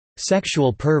for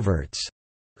sexual perverts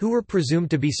who were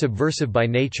presumed to be subversive by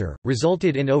nature,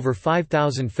 resulted in over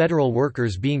 5,000 federal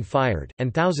workers being fired,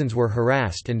 and thousands were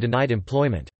harassed and denied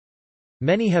employment.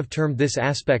 Many have termed this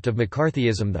aspect of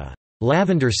McCarthyism the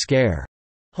 "lavender scare",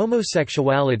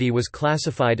 Homosexuality was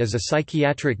classified as a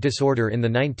psychiatric disorder in the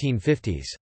 1950s.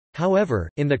 However,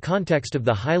 in the context of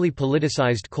the highly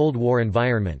politicized Cold War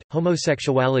environment,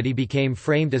 homosexuality became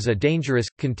framed as a dangerous,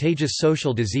 contagious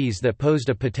social disease that posed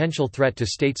a potential threat to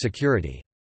state security.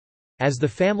 As the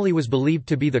family was believed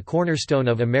to be the cornerstone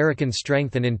of American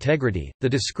strength and integrity, the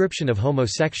description of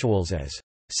homosexuals as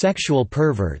sexual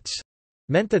perverts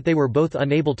meant that they were both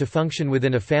unable to function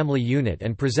within a family unit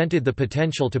and presented the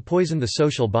potential to poison the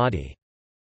social body.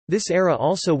 This era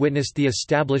also witnessed the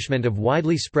establishment of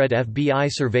widely spread FBI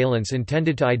surveillance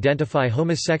intended to identify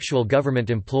homosexual government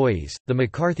employees. The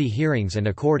McCarthy hearings and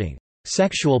according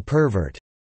sexual pervert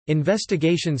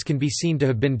investigations can be seen to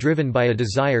have been driven by a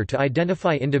desire to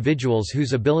identify individuals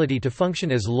whose ability to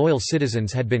function as loyal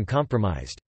citizens had been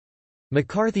compromised.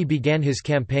 McCarthy began his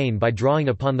campaign by drawing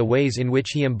upon the ways in which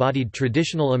he embodied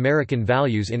traditional American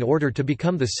values in order to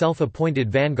become the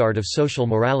self-appointed vanguard of social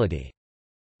morality.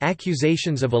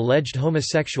 Accusations of alleged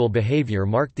homosexual behavior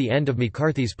marked the end of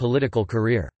McCarthy's political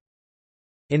career.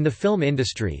 In the film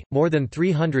industry, more than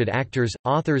 300 actors,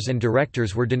 authors and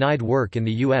directors were denied work in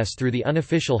the U.S. through the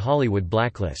unofficial Hollywood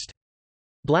blacklist.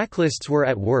 Blacklists were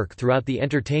at work throughout the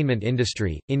entertainment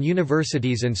industry, in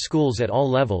universities and schools at all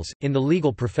levels, in the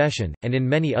legal profession, and in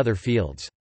many other fields.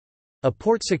 A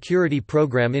port security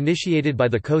program initiated by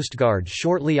the Coast Guard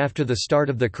shortly after the start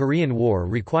of the Korean War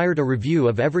required a review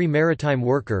of every maritime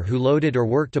worker who loaded or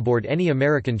worked aboard any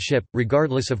American ship,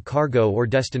 regardless of cargo or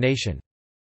destination.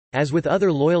 As with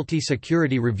other loyalty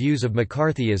security reviews of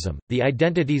McCarthyism, the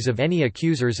identities of any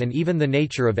accusers and even the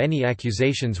nature of any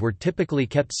accusations were typically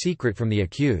kept secret from the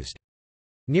accused.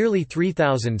 Nearly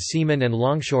 3,000 seamen and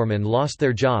longshoremen lost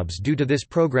their jobs due to this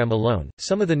program alone.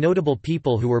 Some of the notable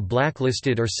people who were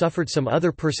blacklisted or suffered some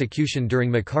other persecution during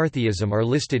McCarthyism are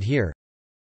listed here.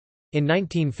 In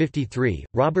 1953,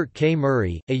 Robert K.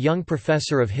 Murray, a young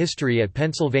professor of history at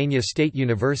Pennsylvania State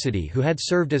University who had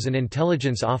served as an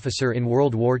intelligence officer in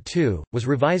World War II, was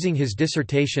revising his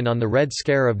dissertation on the Red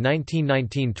Scare of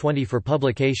 1919–20 for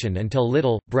publication until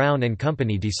Little, Brown and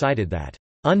Company decided that,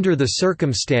 "under the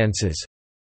circumstances,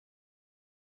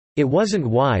 it wasn't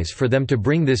wise for them to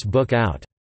bring this book out."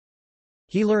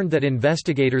 He learned that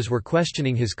investigators were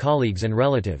questioning his colleagues and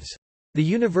relatives. The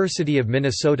University of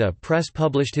Minnesota Press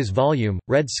published his volume,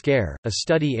 Red Scare, A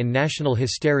Study in National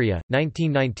Hysteria,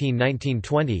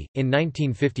 1919–1920, in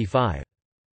 1955.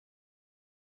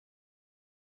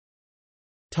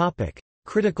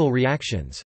 Critical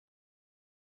reactions.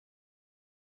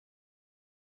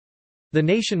 The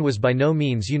nation was by no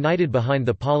means united behind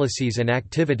the policies and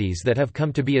activities that have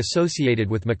come to be associated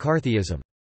with McCarthyism.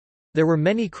 There were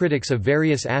many critics of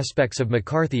various aspects of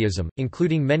McCarthyism,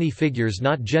 including many figures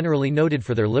not generally noted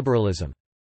for their liberalism.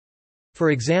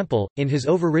 For example, in his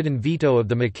overridden veto of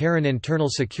the McCarran Internal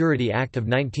Security Act of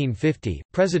 1950,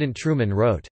 President Truman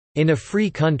wrote, "In a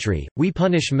free country, we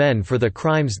punish men for the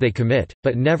crimes they commit,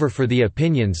 but never for the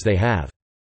opinions they have."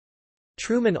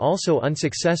 Truman also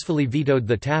unsuccessfully vetoed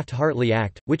the Taft-Hartley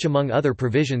Act, which among other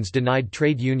provisions denied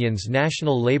trade unions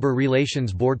National Labor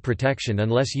Relations Board protection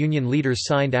unless union leaders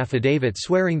signed affidavits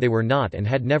swearing they were not and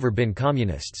had never been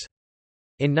communists.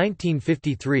 In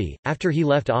 1953, after he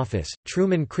left office,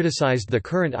 Truman criticized the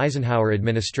current Eisenhower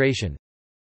administration.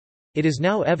 It is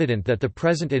now evident that the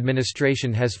present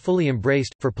administration has fully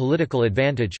embraced, for political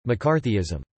advantage,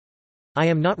 McCarthyism. I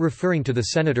am not referring to the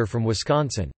senator from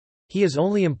Wisconsin. He is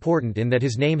only important in that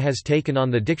his name has taken on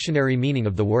the dictionary meaning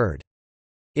of the word.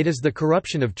 It is the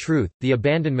corruption of truth, the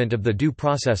abandonment of the due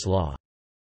process law.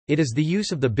 It is the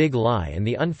use of the big lie and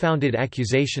the unfounded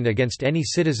accusation against any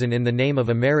citizen in the name of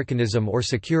Americanism or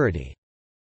security.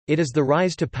 It is the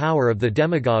rise to power of the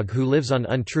demagogue who lives on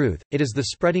untruth. It is the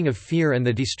spreading of fear and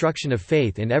the destruction of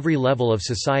faith in every level of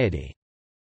society.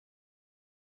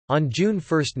 On June 1,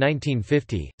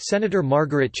 1950, Senator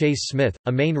Margaret Chase Smith,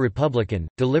 a Maine Republican,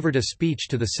 delivered a speech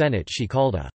to the Senate she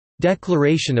called a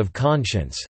 "declaration of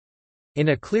conscience." In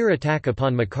a clear attack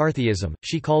upon McCarthyism,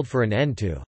 she called for an end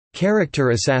to "character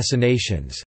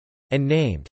assassinations" and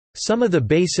named some of the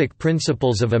basic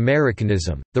principles of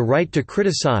Americanism: the right to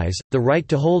criticize, the right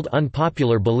to hold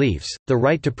unpopular beliefs, the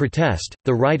right to protest,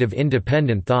 the right of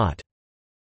independent thought.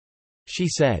 She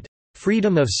said,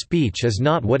 "Freedom of speech is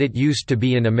not what it used to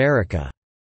be in America,"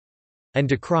 and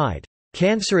decried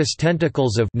cancerous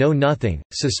tentacles of know nothing,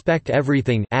 suspect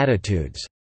everything attitudes.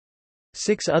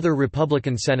 6 other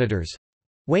Republican senators,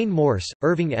 Wayne Morse,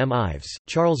 Irving M. Ives,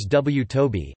 Charles W.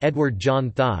 Tobey, Edward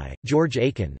John Thye, George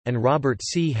Aiken, and Robert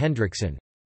C. Hendrickson,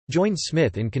 joined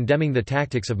Smith in condemning the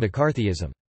tactics of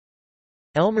McCarthyism.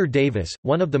 Elmer Davis,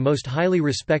 one of the most highly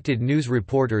respected news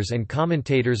reporters and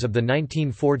commentators of the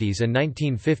 1940s and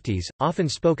 1950s, often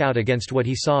spoke out against what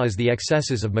he saw as the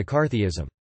excesses of McCarthyism.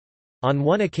 On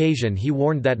one occasion he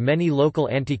warned that many local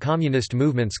anti-communist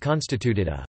movements constituted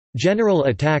a general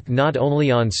attack not only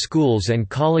on schools and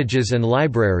colleges and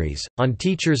libraries, on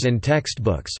teachers and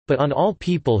textbooks, but on all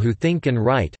people who think and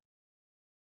write.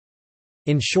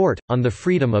 In short, on the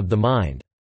freedom of the mind.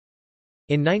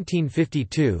 In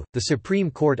 1952, the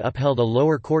Supreme Court upheld a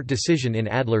lower court decision in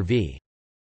Adler v.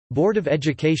 Board of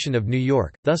Education of New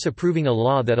York, thus approving a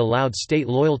law that allowed state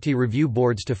loyalty review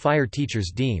boards to fire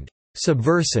teachers deemed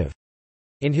subversive.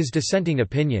 In his dissenting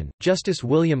opinion, Justice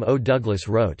William O. Douglas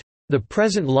wrote, "The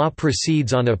present law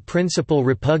proceeds on a principle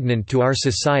repugnant to our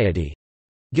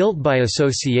society—guilt by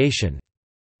association.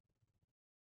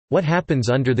 What happens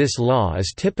under this law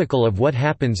is typical of what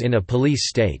happens in a police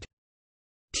state.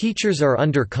 Teachers are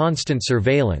under constant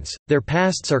surveillance, their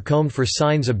pasts are combed for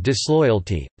signs of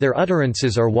disloyalty, their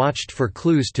utterances are watched for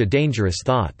clues to dangerous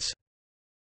thoughts."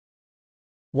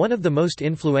 One of the most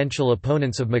influential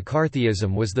opponents of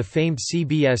McCarthyism was the famed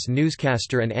CBS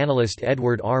newscaster and analyst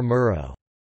Edward R. Murrow.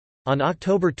 On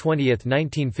October 20,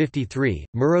 1953,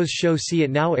 Murrow's show See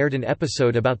It Now aired an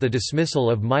episode about the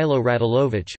dismissal of Milo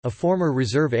Radulovich, a former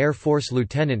Reserve Air Force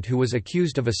lieutenant who was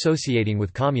accused of associating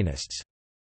with communists.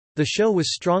 The show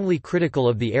was strongly critical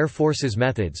of the Air Force's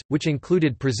methods, which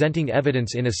included presenting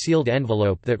evidence in a sealed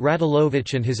envelope that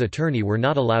Radulovich and his attorney were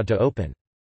not allowed to open.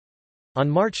 On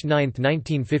March 9,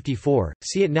 1954,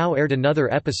 See It Now aired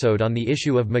another episode on the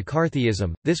issue of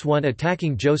McCarthyism, this one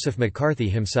attacking Joseph McCarthy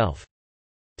himself.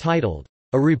 Titled,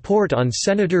 "A Report on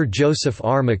Senator Joseph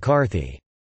R. McCarthy."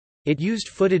 It used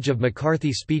footage of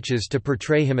McCarthy speeches to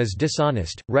portray him as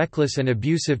dishonest, reckless and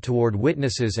abusive toward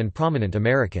witnesses and prominent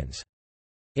Americans.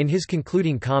 In his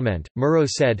concluding comment, Murrow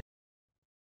said,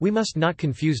 "We must not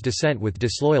confuse dissent with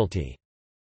disloyalty.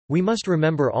 We must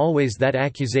remember always that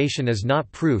accusation is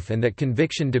not proof and that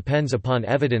conviction depends upon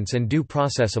evidence and due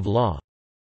process of law.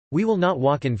 We will not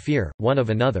walk in fear, one of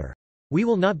another. We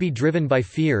will not be driven by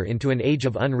fear into an age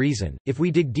of unreason, if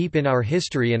we dig deep in our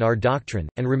history and our doctrine,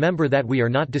 and remember that we are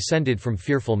not descended from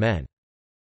fearful men."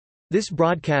 This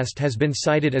broadcast has been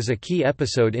cited as a key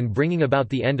episode in bringing about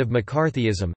the end of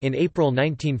McCarthyism. In April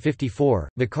 1954,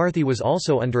 McCarthy was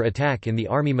also under attack in the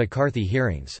Army McCarthy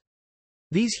hearings.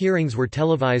 These hearings were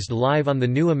televised live on the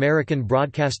New American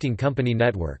Broadcasting Company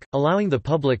network, allowing the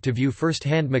public to view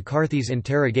firsthand McCarthy's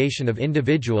interrogation of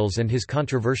individuals and his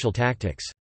controversial tactics.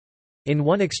 In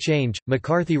one exchange,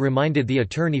 McCarthy reminded the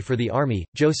attorney for the Army,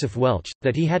 Joseph Welch,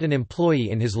 that he had an employee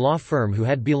in his law firm who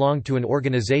had belonged to an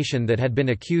organization that had been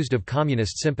accused of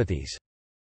communist sympathies.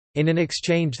 In an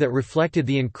exchange that reflected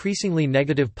the increasingly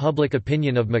negative public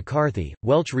opinion of McCarthy,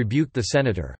 Welch rebuked the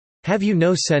senator, "Have you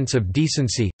no sense of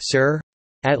decency, sir?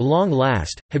 At long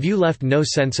last, have you left no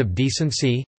sense of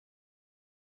decency?"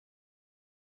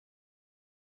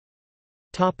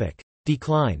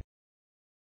 Decline.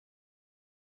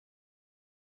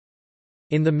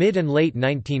 In the mid and late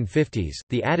 1950s,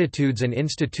 the attitudes and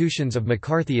institutions of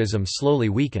McCarthyism slowly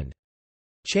weakened.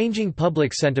 Changing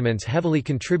public sentiments heavily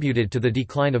contributed to the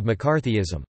decline of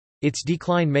McCarthyism. Its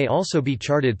decline may also be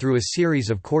charted through a series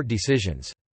of court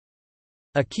decisions.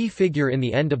 A key figure in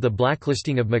the end of the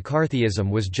blacklisting of McCarthyism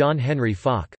was John Henry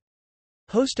Falk.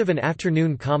 Host of an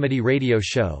afternoon comedy radio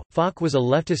show, Falk was a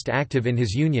leftist active in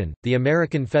his union, the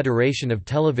American Federation of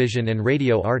Television and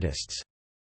Radio Artists.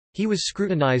 He was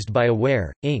scrutinized by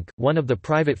Aware, Inc., one of the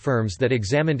private firms that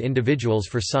examined individuals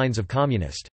for signs of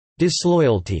communist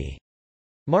disloyalty.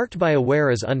 Marked by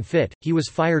Aware as unfit, he was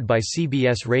fired by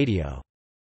CBS Radio.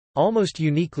 Almost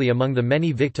uniquely among the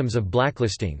many victims of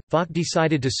blacklisting, Falk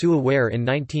decided to sue Aware in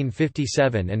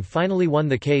 1957 and finally won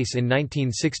the case in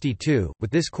 1962.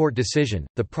 With this court decision,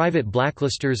 the private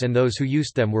blacklisters and those who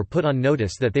used them were put on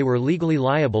notice that they were legally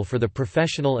liable for the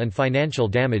professional and financial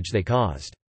damage they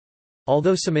caused.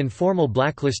 Although some informal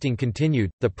blacklisting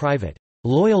continued, the private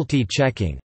loyalty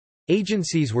checking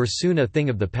agencies were soon a thing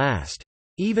of the past.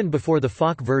 Even before the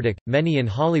Falk verdict, many in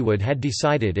Hollywood had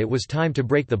decided it was time to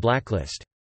break the blacklist.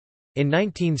 In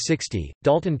 1960,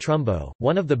 Dalton Trumbo,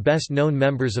 one of the best-known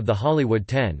members of the Hollywood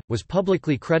Ten, was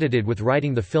publicly credited with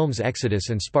writing the films Exodus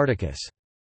and Spartacus.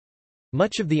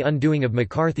 Much of the undoing of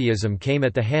McCarthyism came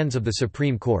at the hands of the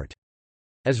Supreme Court.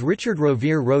 As Richard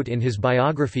Rovere wrote in his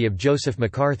biography of Joseph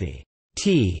McCarthy,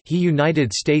 He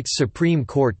United States Supreme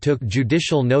Court took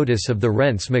judicial notice of the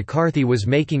rents McCarthy was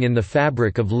making in the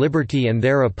fabric of liberty and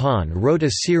thereupon wrote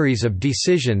a series of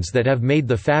decisions that have made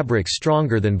the fabric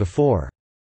stronger than before.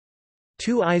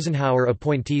 Two Eisenhower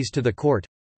appointees to the court,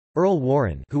 Earl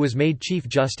Warren, who was made Chief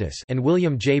Justice, and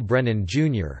William J. Brennan,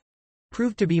 Jr.,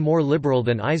 proved to be more liberal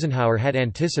than Eisenhower had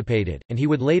anticipated, and he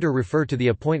would later refer to the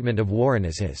appointment of Warren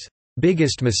as his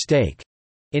biggest mistake.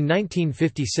 In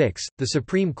 1956, the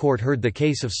Supreme Court heard the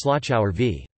case of Slochower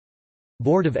v.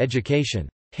 Board of Education.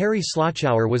 Harry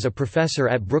Slochower was a professor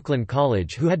at Brooklyn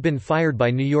College who had been fired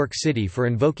by New York City for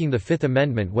invoking the Fifth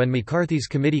Amendment when McCarthy's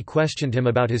committee questioned him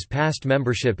about his past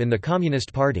membership in the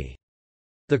Communist Party.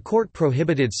 The court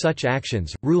prohibited such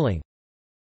actions, ruling,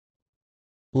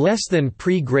 less than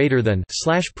pre greater than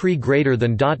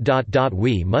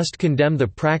we must condemn the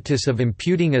practice of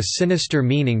imputing a sinister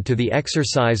meaning to the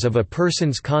exercise of a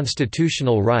person's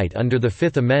constitutional right under the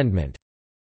Fifth Amendment.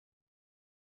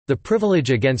 The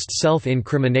privilege against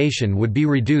self-incrimination would be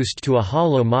reduced to a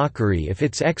hollow mockery if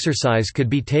its exercise could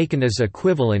be taken as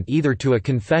equivalent either to a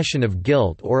confession of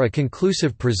guilt or a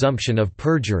conclusive presumption of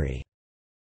perjury.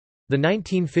 The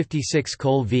 1956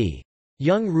 Cole v.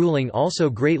 Young ruling also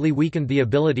greatly weakened the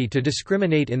ability to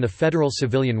discriminate in the federal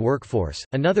civilian workforce.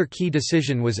 Another key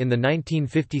decision was in the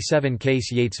 1957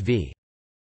 case Yates v.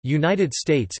 United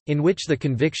States, in which the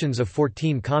convictions of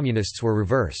 14 communists were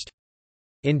reversed.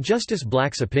 In Justice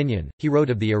Black's opinion, he wrote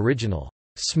of the original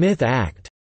Smith Act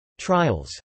trials,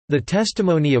 "The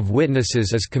testimony of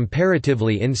witnesses is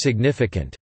comparatively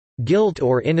insignificant. Guilt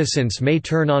or innocence may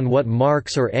turn on what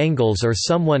Marx or Engels or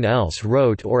someone else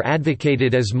wrote or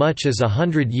advocated as much as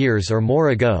 100 years or more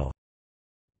ago.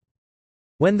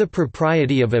 When the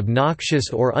propriety of obnoxious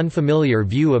or unfamiliar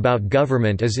view about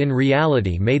government is in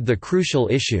reality made the crucial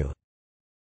issue.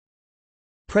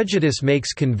 Prejudice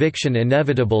makes conviction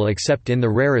inevitable except in the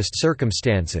rarest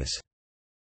circumstances."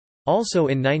 Also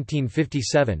in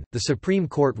 1957, the Supreme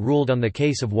Court ruled on the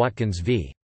case of Watkins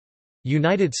v.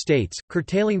 United States,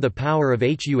 curtailing the power of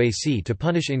HUAC to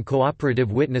punish uncooperative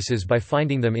witnesses by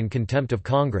finding them in contempt of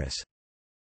Congress.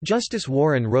 Justice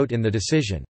Warren wrote in the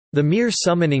decision, "The mere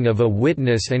summoning of a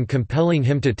witness and compelling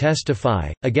him to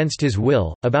testify, against his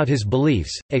will, about his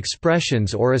beliefs,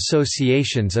 expressions or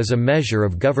associations is a measure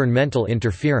of governmental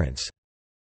interference.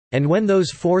 And when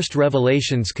those forced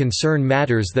revelations concern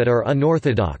matters that are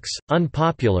unorthodox,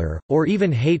 unpopular, or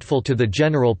even hateful to the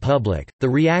general public, the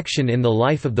reaction in the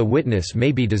life of the witness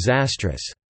may be disastrous."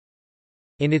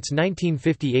 In its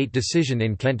 1958 decision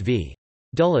in Kent v.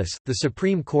 Dulles, the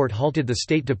Supreme Court halted the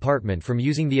State Department from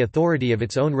using the authority of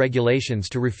its own regulations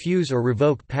to refuse or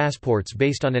revoke passports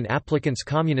based on an applicant's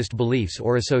communist beliefs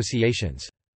or associations.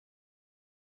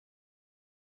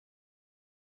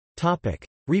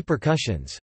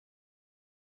 Repercussions.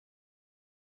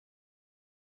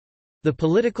 The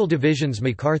political divisions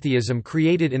McCarthyism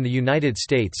created in the United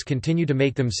States continue to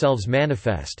make themselves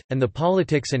manifest, and the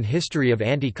politics and history of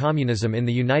anti-communism in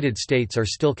the United States are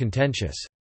still contentious.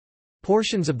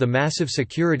 Portions of the massive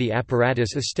security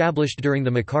apparatus established during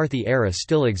the McCarthy era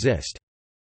still exist.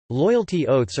 Loyalty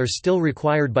oaths are still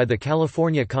required by the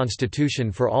California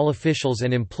Constitution for all officials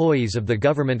and employees of the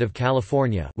Government of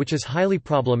California, which is highly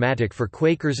problematic for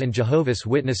Quakers and Jehovah's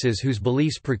Witnesses whose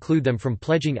beliefs preclude them from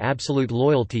pledging absolute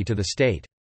loyalty to the state.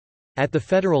 At the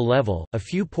federal level, a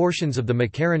few portions of the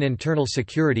McCarran Internal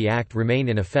Security Act remain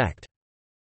in effect.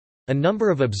 A number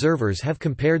of observers have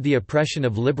compared the oppression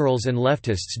of liberals and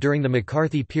leftists during the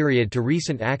McCarthy period to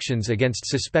recent actions against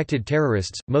suspected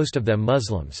terrorists, most of them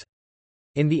Muslims.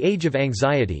 In The Age of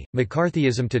Anxiety,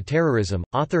 McCarthyism to Terrorism,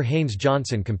 author Haynes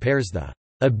Johnson compares the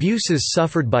abuses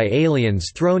suffered by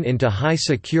aliens thrown into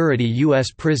high-security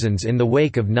U.S. prisons in the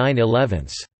wake of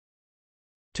 9/11s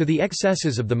to the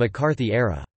excesses of the McCarthy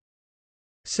era.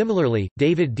 Similarly,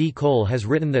 David D. Cole has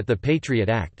written that the Patriot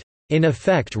Act in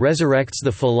effect resurrects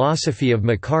the philosophy of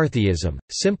McCarthyism,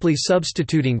 simply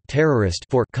substituting terrorist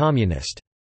for communist.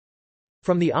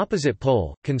 From the opposite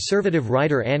pole, conservative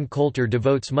writer Ann Coulter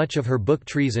devotes much of her book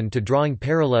Treason to drawing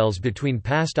parallels between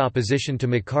past opposition to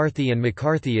McCarthy and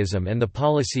McCarthyism and the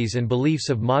policies and beliefs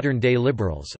of modern-day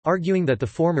liberals, arguing that the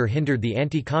former hindered the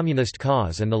anti-communist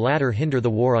cause and the latter hinder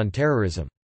the war on terrorism.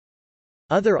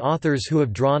 Other authors who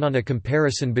have drawn on a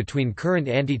comparison between current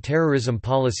anti-terrorism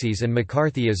policies and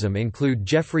McCarthyism include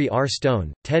Jeffrey R.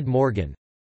 Stone, Ted Morgan,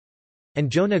 and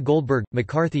Jonah Goldberg.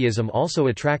 McCarthyism also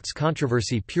attracts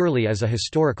controversy purely as a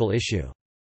historical issue.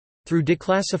 Through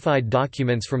declassified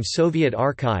documents from Soviet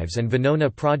archives and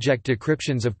Venona Project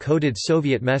decryptions of coded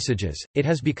Soviet messages, it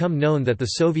has become known that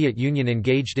the Soviet Union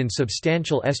engaged in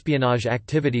substantial espionage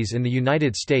activities in the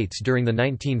United States during the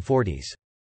 1940s.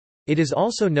 It is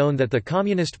also known that the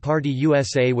Communist Party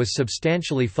USA was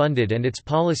substantially funded and its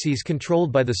policies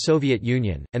controlled by the Soviet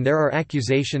Union, and there are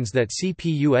accusations that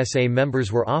CPUSA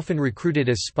members were often recruited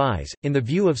as spies. In the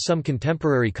view of some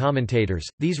contemporary commentators,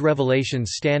 these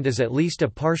revelations stand as at least a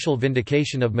partial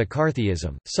vindication of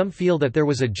McCarthyism. Some feel that there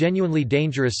was a genuinely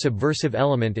dangerous subversive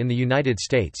element in the United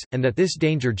States, and that this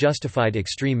danger justified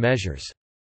extreme measures.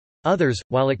 Others,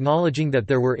 while acknowledging that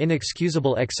there were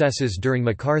inexcusable excesses during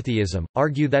McCarthyism,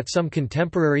 argue that some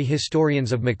contemporary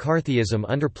historians of McCarthyism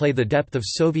underplay the depth of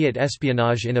Soviet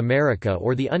espionage in America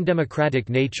or the undemocratic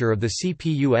nature of the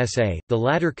CPUSA, the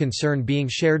latter concern being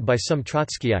shared by some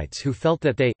Trotskyites who felt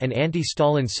that they, and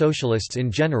anti-Stalin socialists in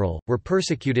general, were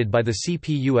persecuted by the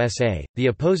CPUSA. The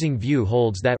opposing view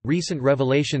holds that, recent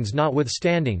revelations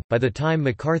notwithstanding, by the time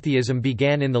McCarthyism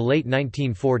began in the late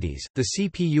 1940s, the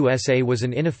CPUSA was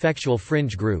an ineffective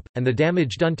fringe group, and the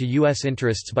damage done to U.S.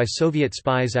 interests by Soviet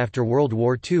spies after World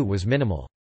War II was minimal.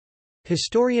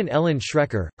 Historian Ellen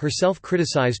Schrecker, herself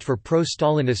criticized for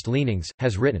pro-Stalinist leanings,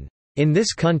 has written, "In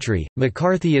this country,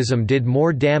 McCarthyism did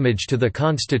more damage to the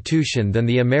Constitution than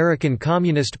the American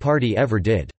Communist Party ever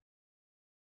did."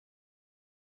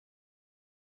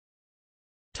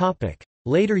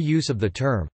 Later use of the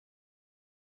term.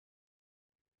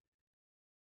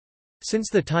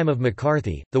 Since the time of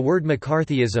McCarthy, the word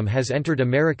McCarthyism has entered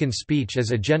American speech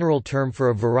as a general term for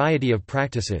a variety of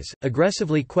practices,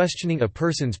 aggressively questioning a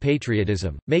person's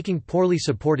patriotism, making poorly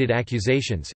supported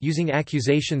accusations, using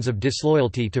accusations of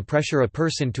disloyalty to pressure a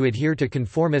person to adhere to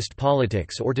conformist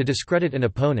politics or to discredit an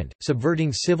opponent,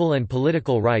 subverting civil and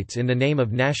political rights in the name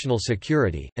of national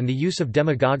security, and the use of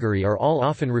demagoguery are all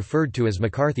often referred to as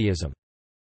McCarthyism.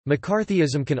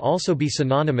 McCarthyism can also be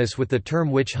synonymous with the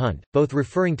term witch hunt, both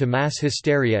referring to mass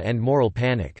hysteria and moral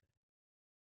panic.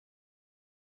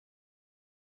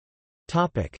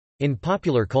 In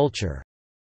popular culture.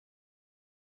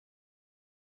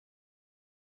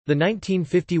 The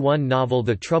 1951 novel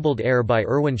The Troubled Air by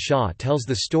Irwin Shaw tells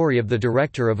the story of the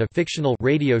director of a fictional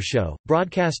radio show,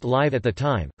 broadcast live at the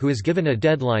time, who is given a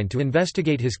deadline to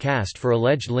investigate his cast for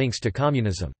alleged links to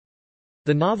communism.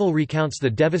 The novel recounts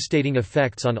the devastating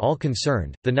effects on all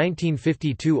concerned. The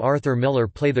 1952 Arthur Miller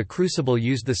play The Crucible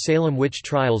used the Salem witch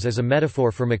trials as a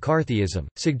metaphor for McCarthyism,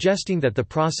 suggesting that the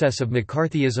process of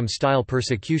McCarthyism-style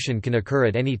persecution can occur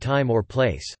at any time or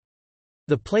place.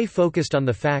 The play focused on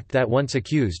the fact that once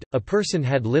accused, a person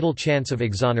had little chance of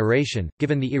exoneration,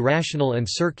 given the irrational and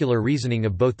circular reasoning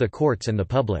of both the courts and the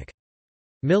public.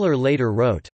 Miller later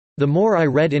wrote, "The more I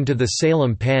read into the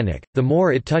Salem Panic, the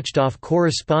more it touched off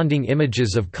corresponding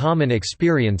images of common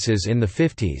experiences in the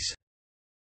 50s."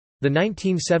 The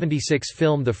 1976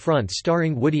 film The Front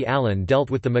starring Woody Allen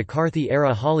dealt with the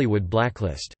McCarthy-era Hollywood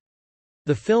blacklist.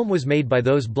 The film was made by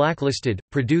those blacklisted,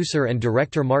 producer and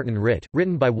director Martin Ritt,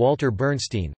 written by Walter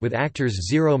Bernstein, with actors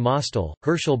Zero Mostel,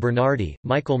 Herschel Bernardi,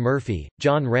 Michael Murphy,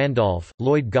 John Randolph,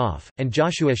 Lloyd Goff, and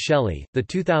Joshua Shelley. The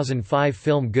 2005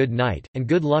 film Good Night, and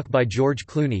Good Luck by George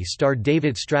Clooney starred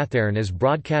David Strathairn as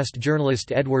broadcast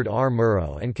journalist Edward R.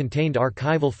 Murrow and contained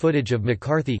archival footage of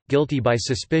McCarthy, Guilty by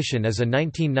Suspicion as a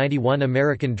 1991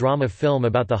 American drama film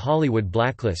about the Hollywood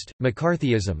blacklist,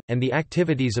 McCarthyism, and the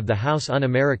activities of the House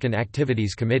Un-American Activities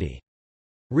Committee.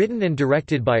 Written and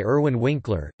directed by Irwin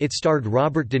Winkler, it starred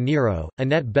Robert De Niro,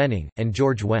 Annette Bening, and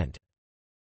George Wendt.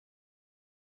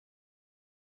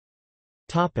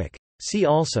 See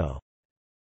also: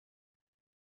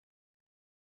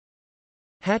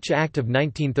 Hatch Act of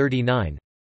 1939,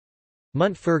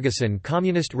 Munt-Ferguson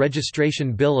Communist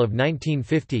Registration Bill of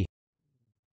 1950,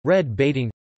 Red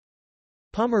baiting,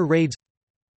 Palmer raids.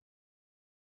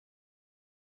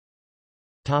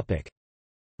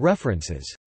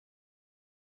 References.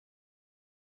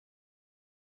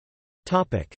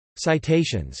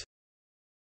 Citations.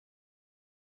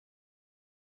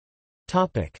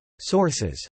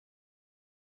 Sources.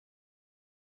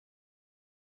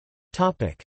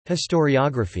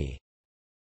 Historiography.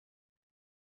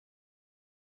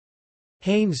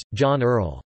 Haynes, John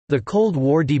Earl. The Cold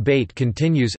War Debate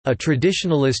Continues, A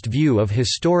Traditionalist View of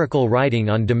Historical Writing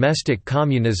on Domestic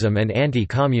Communism and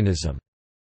Anti-Communism.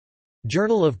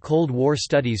 Journal of Cold War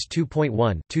Studies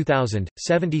 2.1 2000,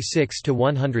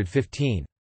 76–115.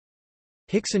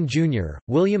 Hickson, Jr.,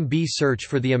 William B. Search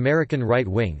for the American Right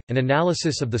Wing, An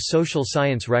Analysis of the Social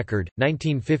Science Record,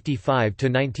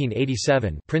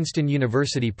 1955–1987 Princeton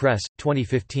University Press,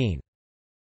 2015.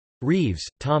 Reeves,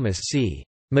 Thomas C.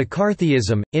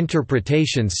 McCarthyism,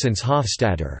 Interpretations since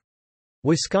Hofstadter.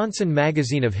 Wisconsin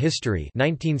Magazine of History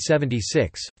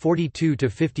 1976,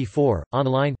 42–54,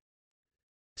 online.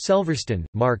 Selverston,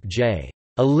 Mark J.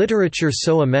 A Literature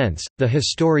So Immense, The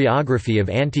Historiography of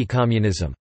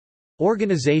Anti-Communism.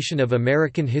 Organization of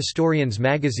American Historians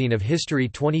Magazine of History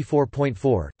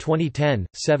 24.4 2010,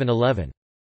 711.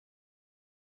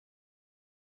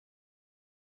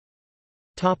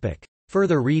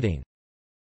 Further reading.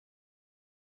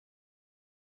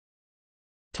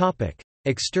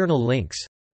 External links.